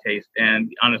metallic taste.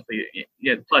 And honestly,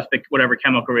 plus whatever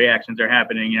chemical reactions are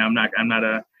happening, I'm not going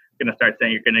to start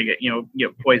saying you're going to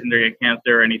get poisoned or get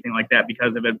cancer or anything like that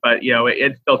because of it. But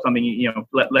it's still something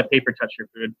let paper touch your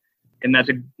food, and that's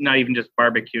not even just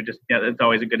barbecue. Just it's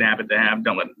always a good habit to have.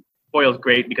 Don't let foil's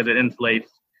great because it insulates,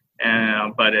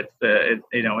 but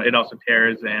it also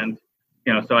tears, and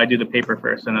so I do the paper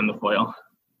first and then the foil.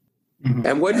 Mm-hmm.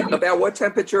 And what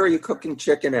temperature are you cooking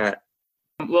chicken at?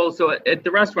 Well, so at the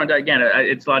restaurant, again,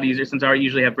 it's a lot easier since I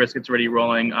usually have briskets already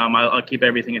rolling. I'll keep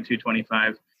everything at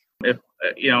 225. If,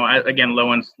 again,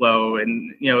 low and slow.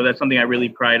 And, that's something I really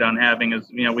pride on having is,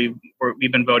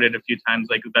 we've been voted a few times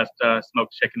like the best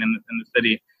smoked chicken in the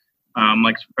city.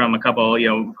 Like from a couple,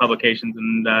 publications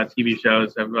and TV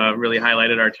shows have really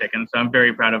highlighted our chicken. So I'm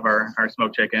very proud of our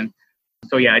smoked chicken.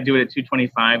 So, I do it at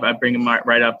 225. I bring them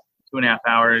right up 2.5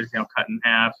 hours, cut in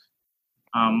half.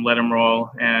 Let them roll.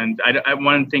 And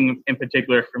one thing in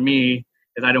particular for me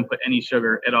is I don't put any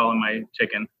sugar at all in my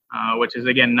chicken, which is,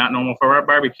 again, not normal for our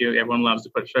barbecue. Everyone loves to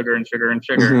put sugar and sugar and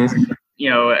sugar. Mm-hmm.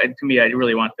 To me, I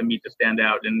really want the meat to stand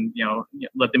out and,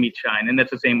 let the meat shine. And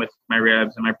that's the same with my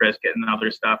ribs and my brisket and other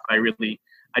stuff. I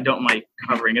don't like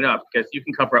covering it up because you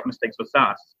can cover up mistakes with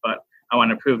sauce, but I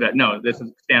want to prove that, no,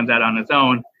 stands out on its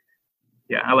own.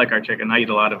 Yeah, I like our chicken. I eat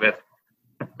a lot of it.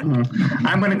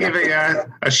 I'm going to give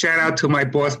a shout out to my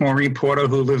boss, Maureen Porter,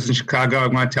 who lives in Chicago.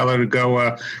 I'm going to tell her to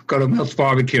go to Mills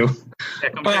Barbecue.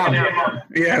 Bob,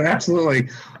 yeah, absolutely.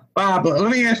 Bob, let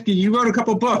me ask you, you wrote a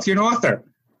couple books. You're an author.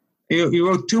 You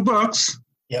wrote 2 books.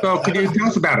 Yep. So could you tell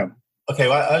us about them? Okay,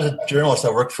 well, I was a journalist.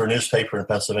 I worked for a newspaper in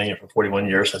Pennsylvania for 41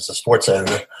 years as a sports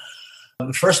editor.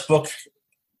 The first book,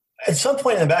 at some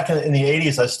point back in the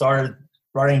 80s, I started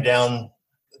writing down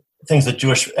things that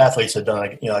Jewish athletes had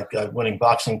done, like winning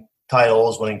boxing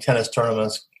titles, winning tennis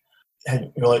tournaments,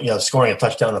 and scoring a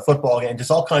touchdown in a football game,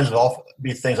 just all kinds of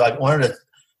offbeat things. I wanted to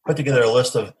put together a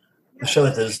list to show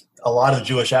that there's a lot of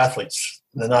Jewish athletes.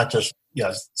 They're not just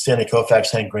Sandy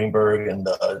Koufax, Hank Greenberg, and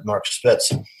Mark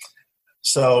Spitz.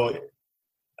 So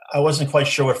I wasn't quite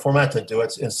sure what format to do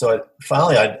it, and so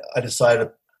finally I decided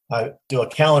I'd do a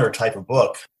calendar type of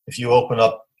book. If you open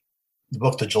up the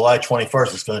book to July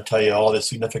 21st, it's going to tell you all the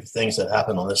significant things that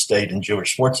happened on this date in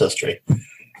Jewish sports history.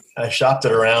 I shopped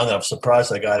it around, and I'm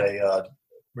surprised I got a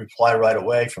reply right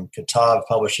away from Kitav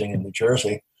Publishing in New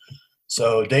Jersey.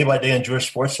 So Day by Day in Jewish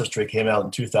Sports History came out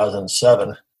in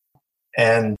 2007.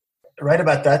 And right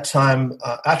about that time,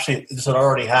 actually, this had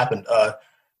already happened.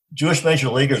 Jewish Major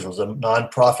Leaguers was a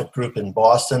nonprofit group in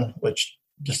Boston, which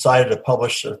decided to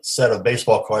publish a set of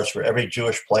baseball cards for every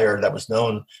Jewish player that was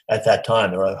known at that time.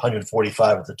 There were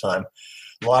 145 at the time.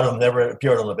 A lot of them never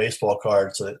appeared on the baseball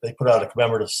card, so they put out a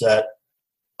commemorative set.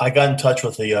 I got in touch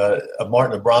with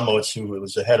Martin Abramowitz, who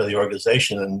was the head of the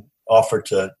organization, and offered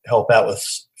to help out with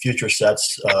future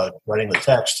sets, writing the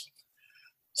text.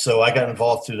 So I got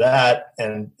involved through that.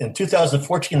 And in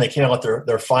 2014, they came out with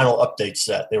their final update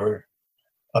set. They were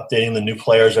updating the new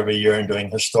players every year and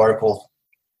doing historical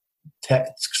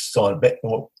text. So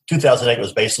 2008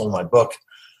 was based on my book.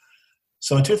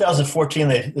 So in 2014,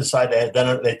 they decided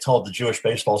they told the Jewish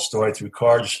baseball story through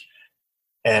cards.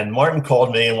 And Martin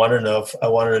called me and wanted to know if I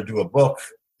wanted to do a book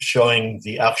showing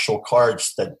the actual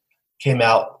cards that came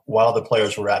out while the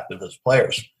players were active as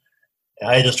players. And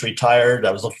I had just retired.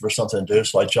 I was looking for something to do,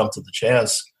 so I jumped at the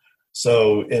chance.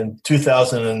 So in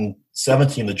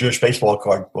 2017, the Jewish baseball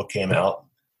card book came out.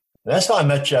 And that's how I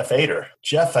met Jeff Ader.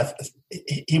 Jeff,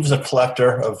 he was a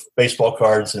collector of baseball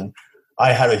cards, and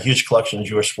I had a huge collection of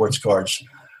Jewish sports cards.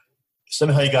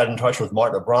 Somehow he got in touch with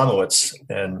Martin Abramowitz,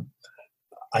 and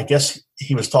I guess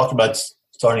he was talking about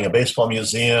starting a baseball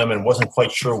museum and wasn't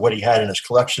quite sure what he had in his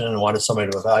collection and wanted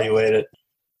somebody to evaluate it.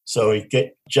 So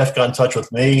Jeff got in touch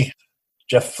with me.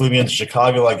 Jeff flew me into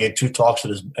Chicago. I gave 2 talks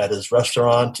at his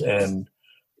restaurant and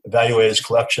evaluated his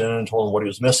collection and told him what he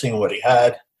was missing, what he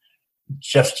had.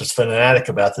 Jeff's just fanatic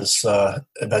about this,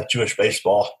 about Jewish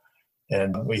baseball,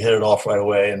 and we hit it off right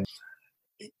away. And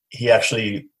he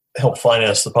actually helped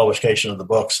finance the publication of the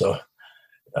book, so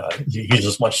he has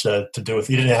as much to do with.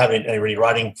 He didn't have any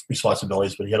writing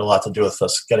responsibilities, but he had a lot to do with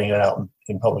us getting it out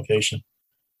in publication.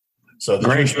 So the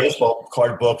Jewish baseball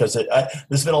card book there's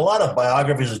been a lot of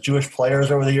biographies of Jewish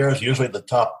players over the years, usually the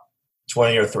top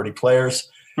 20 or 30 players.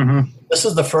 Mm-hmm. This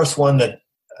is the first one that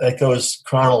goes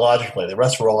chronologically. The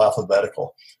rest were all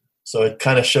alphabetical. So it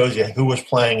kind of shows you who was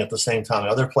playing at the same time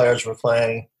other players were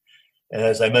playing. And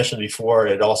as I mentioned before,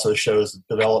 it also shows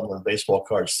the development of baseball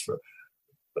cards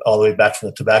all the way back from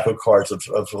the tobacco cards of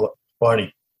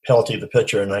Barney Pelty, the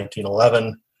pitcher, in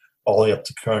 1911, all the way up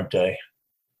to current day.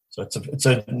 So it's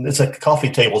a coffee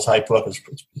table type book.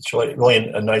 It's really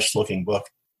a nice looking book.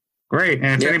 Great.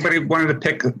 And if anybody wanted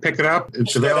to pick it up,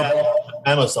 it's available.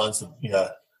 Amazon's,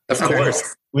 Of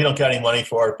course. We don't get any money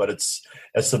for it, but it's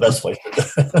the best place.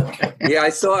 Yeah, I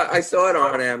saw it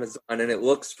on Amazon, and it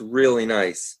looks really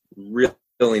nice.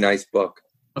 Really nice book.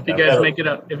 If you guys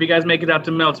make it out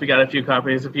to Milts, we got a few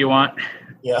copies if you want.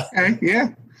 Yeah. Okay,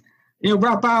 yeah.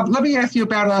 Bob, let me ask you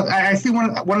about. I see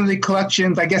one of the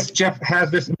collections. I guess Jeff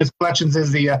has this in his collections.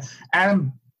 Is the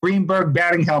Adam Greenberg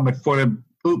batting helmet for the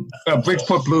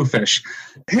Bridgeport Bluefish.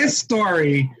 His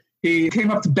story: he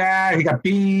came up to bat, he got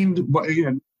beaned.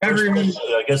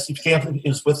 I guess he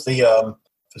was with the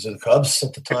was it the Cubs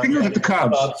at the time? I think it was with the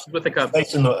Cubs. With the Cubs.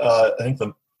 Facing I think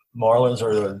the Marlins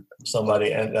or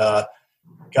somebody, and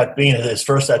got beaned at his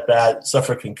first at bat,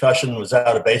 suffered a concussion, was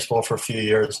out of baseball for a few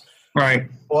years. Right.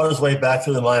 Fought his way back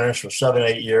through the minors for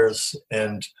 7-8 years,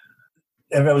 and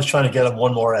everybody was trying to get him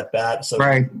one more at bat. So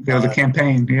right, there was a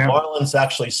campaign. Yeah. Marlins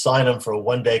actually signed him for a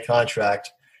 1-day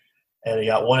contract, and he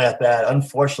got one at bat.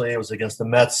 Unfortunately, it was against the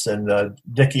Mets, and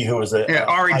Dickey, who was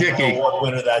Ari Dickey award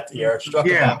winner that year, struck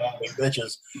him out with big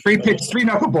pitches. 3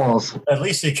 knuckleballs. At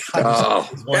least he got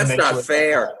his one. That's not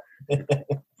fair.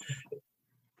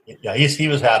 Yeah, he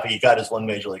was happy. He got his one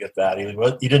major league at bat. He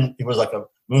was like a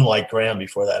Moonlight Graham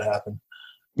before that happened.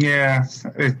 Yeah,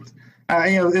 it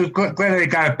was glad they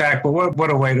got it back. But what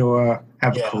a way to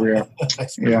have a career.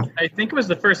 Yeah, I think it was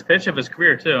the first pitch of his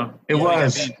career too. It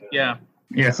was. Yeah.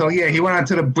 Yeah. So he went on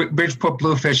to the Bridgeport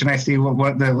Bluefish, and I see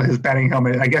his batting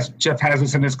helmet. I guess Jeff has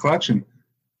this in his collection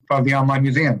from the online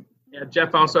museum. Yeah,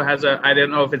 Jeff also has I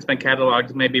don't know if it's been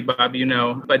cataloged. Maybe Bob,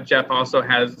 but Jeff also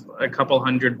has a couple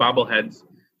hundred bobbleheads,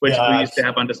 which we used to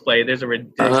have on display. There's a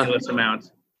ridiculous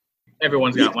amount.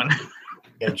 Everyone's got one.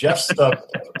 Yeah, Jeff's stuff.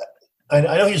 I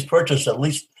know he's purchased at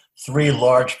least 3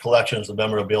 large collections of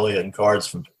memorabilia and cards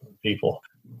from people.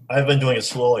 I've been doing it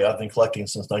slowly. I've been collecting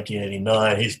since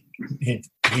 1989. He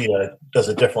does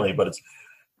it differently, but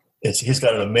he's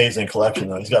got an amazing collection.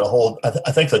 Though. He's got a whole.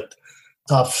 I think the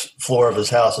top floor of his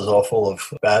house is all full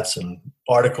of bats and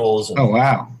articles. And oh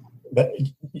wow!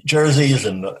 Jerseys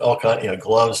and all kind,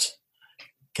 gloves.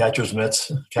 Catcher's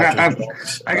mitts. I'm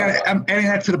adding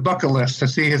that to the bucket list to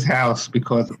see his house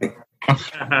because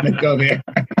I go there.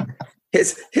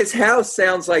 His house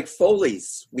sounds like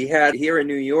Foley's we had here in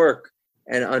New York,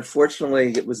 and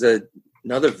unfortunately, it was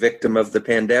another victim of the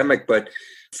pandemic. But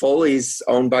Foley's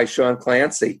owned by Sean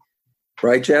Clancy,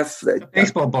 right, Jeff? The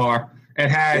baseball bar.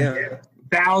 It had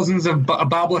thousands of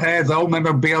bobbleheads, old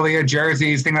memorabilia,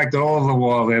 jerseys, things like that all over the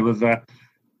wall. There was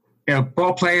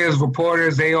ball players,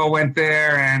 reporters, they all went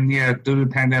there, and due to the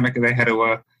pandemic, they had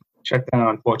to shut down,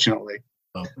 unfortunately.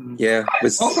 Yeah.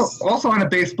 Also on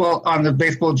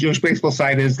the Jewish baseball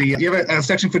side is you have a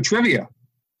section for trivia.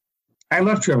 I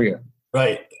love trivia.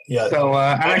 Right. Yeah. So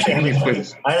I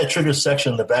had a trivia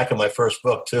section in the back of my first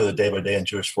book too, the Day by Day in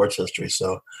Jewish Sports History.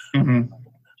 So I'm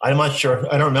not sure.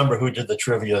 I don't remember who did the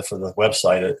trivia for the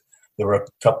website. There were a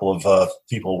couple of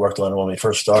people who worked on it when we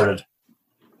first started.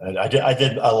 And I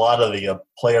did a lot of the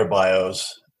player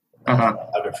bios,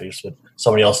 biographies, but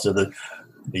somebody else did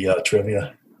the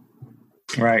trivia.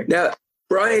 Right. Now,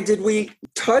 Brian, did we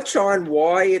touch on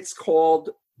why it's called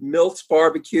Milt's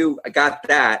Barbecue? I got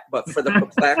that, but for the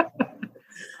perplex.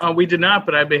 We did not,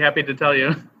 but I'd be happy to tell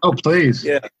you. Oh, please.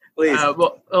 Yeah, please.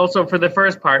 Well, also for the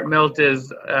first part, Milt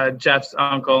is Jeff's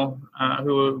uncle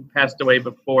who passed away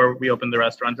before we opened the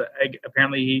restaurant.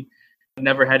 Apparently,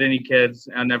 never had any kids,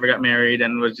 never got married,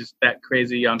 and was just that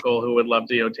crazy uncle who would love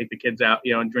to, take the kids out,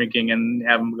 drinking and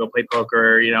have them go play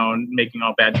poker, and making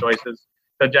all bad choices.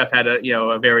 So Jeff had a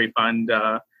very fond,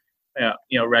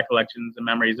 recollections and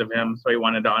memories of him. So he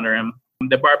wanted to honor him.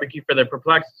 The barbecue for the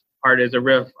perplexed part is a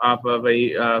riff off of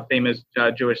a famous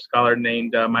Jewish scholar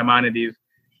named Maimonides,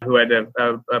 who had a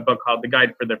book called The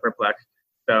Guide for the Perplexed.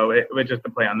 So it was just a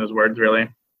play on those words, really.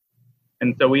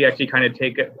 And so we actually kind of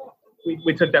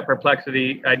we took that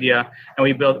perplexity idea and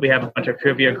we have a bunch of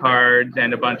trivia cards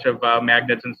and a bunch of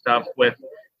magnets and stuff with,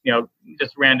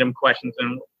 just random questions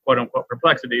and quote unquote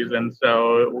perplexities. And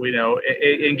so,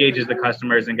 it engages the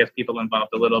customers and gets people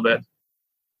involved a little bit.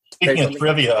 Speaking of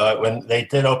trivia, when they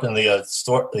did open the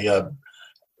store, the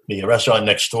restaurant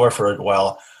next door for a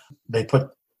while, they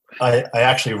put. I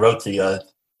actually wrote the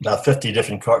about 50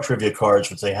 different trivia cards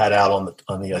which they had out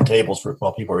on the tables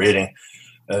while people were eating,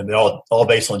 and they're all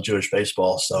based on Jewish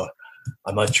baseball. So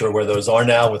I'm not sure where those are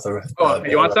now. With the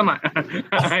you want some?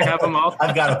 I have them all.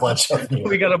 I've got a bunch of them.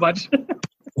 We got a bunch.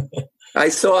 I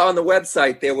saw on the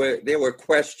website there were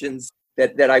questions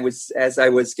that I was, as I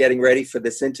was getting ready for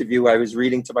this interview, I was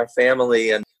reading to my family,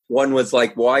 and one was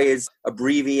like, why is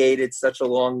abbreviated such a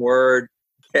long word?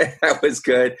 That was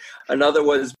good. Another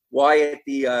was, why at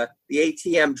the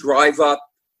ATM drive up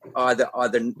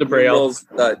the braille,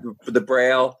 the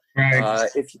braille. Right.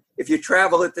 If you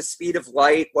travel at the speed of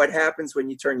light, what happens when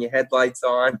you turn your headlights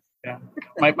on? Yeah.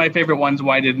 My favorite one's,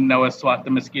 why didn't Noah swat the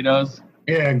mosquitoes?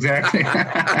 Yeah, exactly.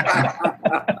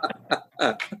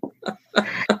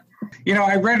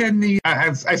 I read in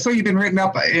I saw you've been written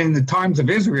up in the Times of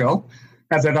Israel.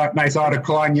 Has a nice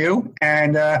article on you,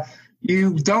 and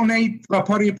you donate part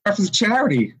of your profits to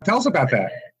charity. Tell us about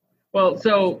that.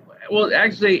 Well,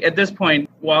 actually, at this point,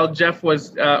 while Jeff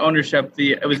was ownership,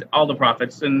 it was all the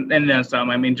profits and then some.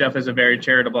 I mean, Jeff is a very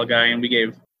charitable guy, and we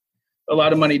gave a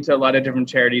lot of money to a lot of different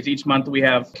charities. Each month we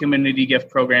have community gift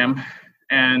program,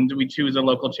 and we choose a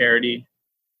local charity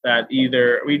that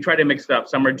either we try to mix it up.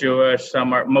 Some are Jewish,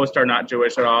 most are not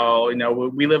Jewish at all.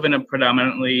 We live in a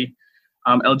predominantly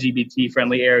LGBT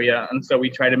friendly area, and so we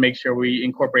try to make sure we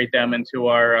incorporate them into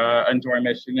our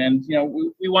mission. And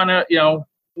we want to,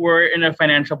 we're in a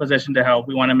financial position to help.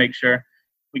 We want to make sure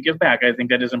we give back. I think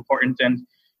that is important, and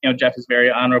Jeff is very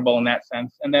honorable in that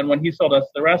sense. And then when he sold us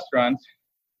the restaurant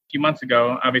a few months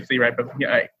ago, obviously, right? But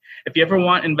if you ever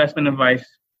want investment advice,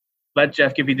 let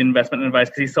Jeff give you the investment advice,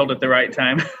 because he sold at the right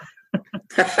time.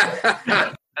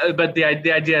 But the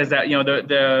idea is that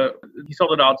he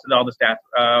sold it all to all the staff,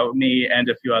 me and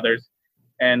a few others,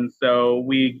 and so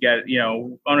we get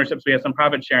ownerships. We have some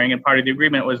profit sharing, and part of the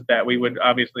agreement was that we would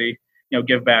obviously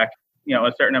give back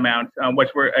a certain amount, which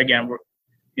we're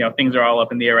things are all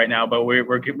up in the air right now, but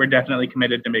we're definitely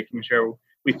committed to making sure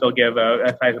we still give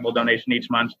a sizable donation each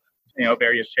month,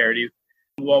 various charities.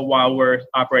 Well, while we're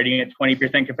operating at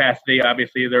 20% capacity,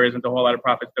 obviously there isn't a whole lot of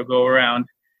profits to go around.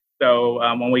 So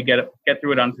when we get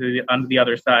through it onto the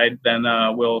other side, then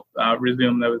we'll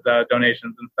resume those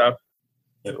donations and stuff.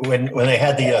 When they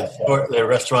had the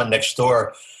restaurant next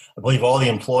door, I believe all the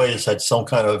employees had some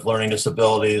kind of learning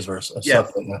disabilities or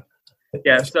something.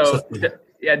 Yeah.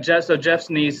 So Jeff's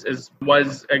niece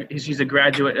she's a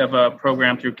graduate of a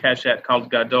program through Keshet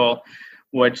called Gadol,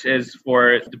 which is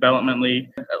for developmentally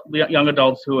young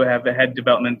adults who have had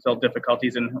developmental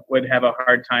difficulties and would have a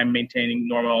hard time maintaining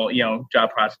normal, job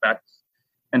prospects.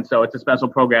 And so it's a special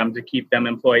program to keep them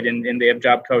employed, and they have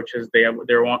job coaches.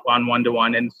 They're on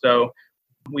one-to-one. And so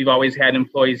we've always had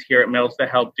employees here at Mills to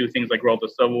help do things like roll the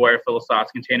silverware, fill the sauce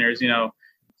containers,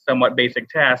 somewhat basic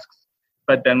tasks.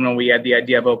 But then when we had the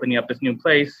idea of opening up this new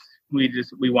place,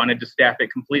 we wanted to staff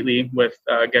it completely with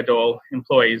Gadol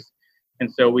employees.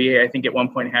 And so I think at one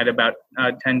point had about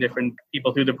 10 different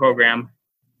people through the program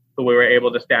who we were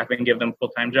able to staff and give them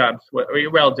full-time jobs,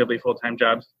 relatively full-time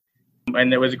jobs.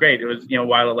 And it was great. It was,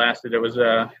 while it lasted, I was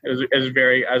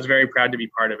very proud to be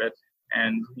part of it.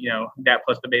 And, that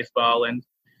plus the baseball and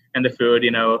the food,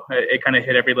 it kind of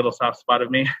hit every little soft spot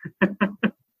of me.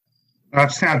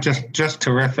 That sounds just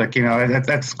terrific.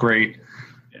 That's great.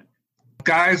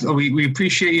 Guys, we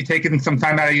appreciate you taking some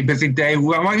time out of your busy day.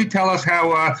 Why don't you tell us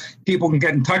how people can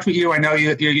get in touch with you? I know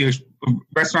your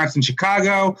restaurants in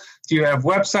Chicago. Do you have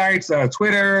websites,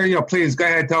 Twitter? Please go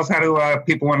ahead. Tell us how do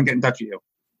people want to get in touch with you.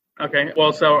 Okay.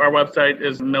 Well, so our website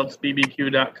is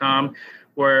miltzbbq.com.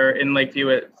 We're in Lakeview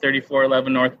at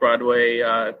 3411 North Broadway,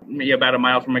 about a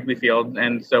mile from Wrigley Field.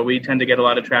 And so we tend to get a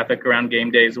lot of traffic around game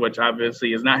days, which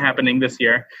obviously is not happening this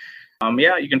year.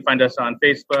 You can find us on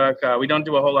Facebook. We don't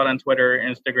do a whole lot on Twitter,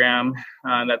 Instagram.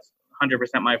 That's 100%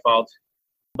 my fault.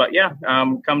 But yeah,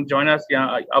 come join us.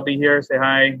 Yeah, I'll be here. Say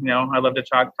hi. You know, I love to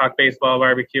talk baseball,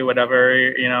 barbecue,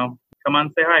 whatever. You know, come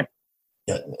on, say hi.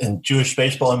 Yeah, and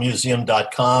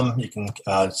JewishBaseballMuseum.com. You can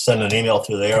send an email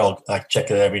through there. I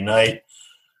check it every night.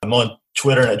 I'm on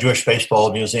Twitter. And Jewish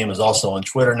Baseball Museum is also on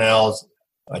Twitter now.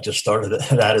 I just started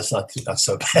that. It's not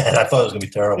so bad. I thought it was going to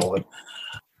be terrible, but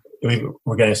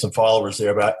we're getting some followers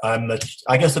there. But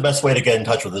I guess the best way to get in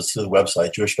touch with us is through the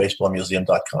website,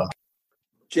 JewishBaseballMuseum.com.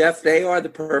 Jeff, they are the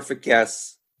perfect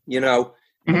guests. You know,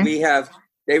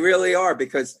 they really are,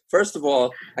 because first of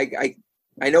all, I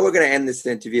know we're going to end this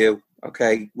interview,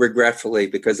 okay, regretfully,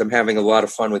 because I'm having a lot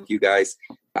of fun with you guys.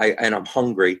 And I'm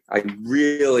hungry.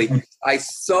 I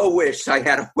so wish I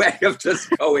had a way of just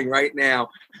going right now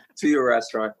to your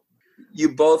restaurant.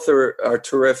 You both are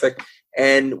terrific.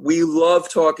 And we love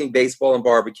talking baseball and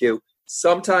barbecue.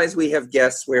 Sometimes we have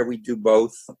guests where we do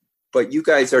both, but you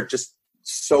guys are just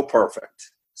so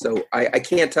perfect. So I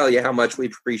can't tell you how much we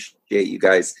appreciate you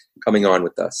guys coming on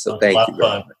with us. So thank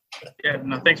you. Yeah,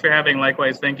 no, thanks for having.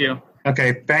 Likewise, thank you.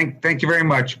 Okay, thank you very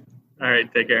much. All right,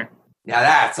 take care. Now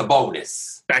that's a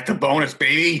bonus. Back to bonus,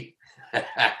 baby.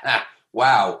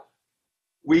 Wow.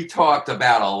 We talked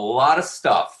about a lot of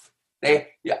stuff.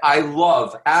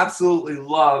 Absolutely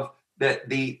love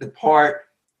the part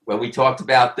when we talked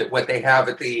about what they have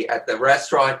at the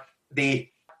restaurant.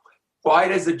 Why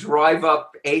does a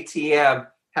drive-up ATM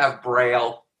have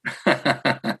Braille?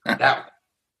 That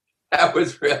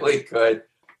was really good.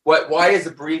 Why is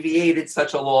abbreviated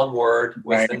such a long word?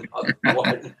 Was another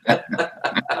one.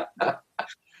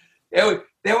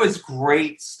 There was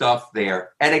great stuff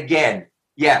there. And again,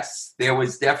 yes, there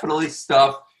was definitely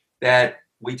stuff that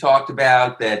we talked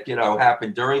about that, you know,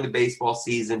 happened during the baseball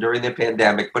season, during the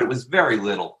pandemic, but it was very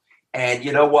little. And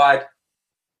you know what?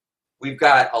 We've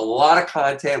got a lot of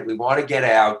content we want to get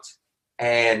out.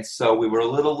 And so we were a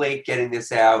little late getting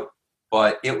this out,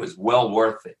 but it was well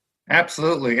worth it.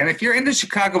 Absolutely. And if you're in the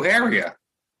Chicago area,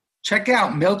 check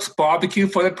out Milt's Barbecue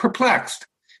for the Perplexed.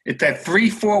 It's at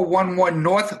 3411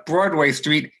 North Broadway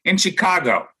Street in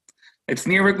Chicago. It's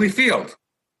near Wrigley Field.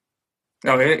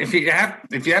 So if you happen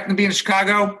to be in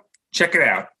Chicago, check it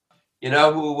out. You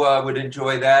know who would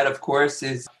enjoy that, of course,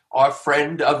 is our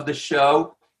friend of the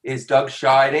show, is Doug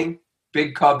Scheiding,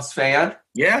 big Cubs fan.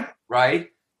 Yeah. Right?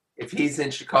 If he's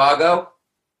in Chicago.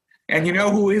 And you know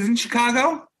who is in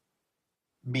Chicago?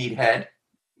 Meathead,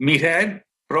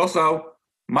 but also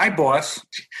my boss.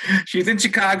 She's in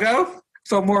Chicago.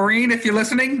 So, Maureen, if you're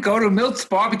listening, go to Milt's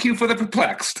Barbecue for the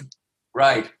Perplexed.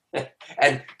 Right.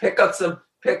 And pick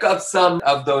up some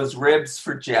of those ribs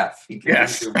for Jeff. He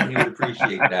would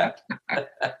appreciate that.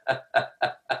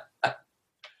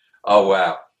 Oh,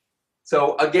 wow.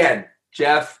 So, again,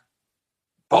 Jeff,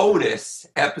 bonus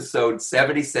episode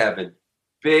 77.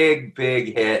 Big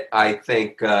hit. I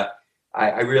think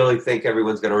I really think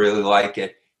everyone's going to really like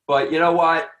it. But you know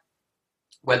what?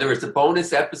 Whether it's a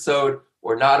bonus episode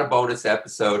or not a bonus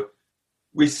episode,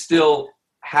 we still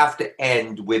have to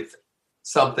end with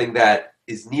something that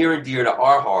is near and dear to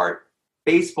our heart.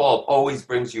 Baseball always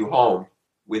brings you home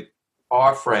with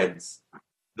our friends,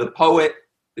 the poet,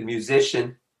 the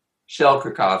musician, Shel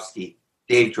Krakowski,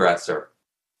 Dave Dresser.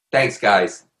 Thanks,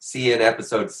 guys. See you in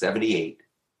episode 78.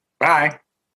 Bye.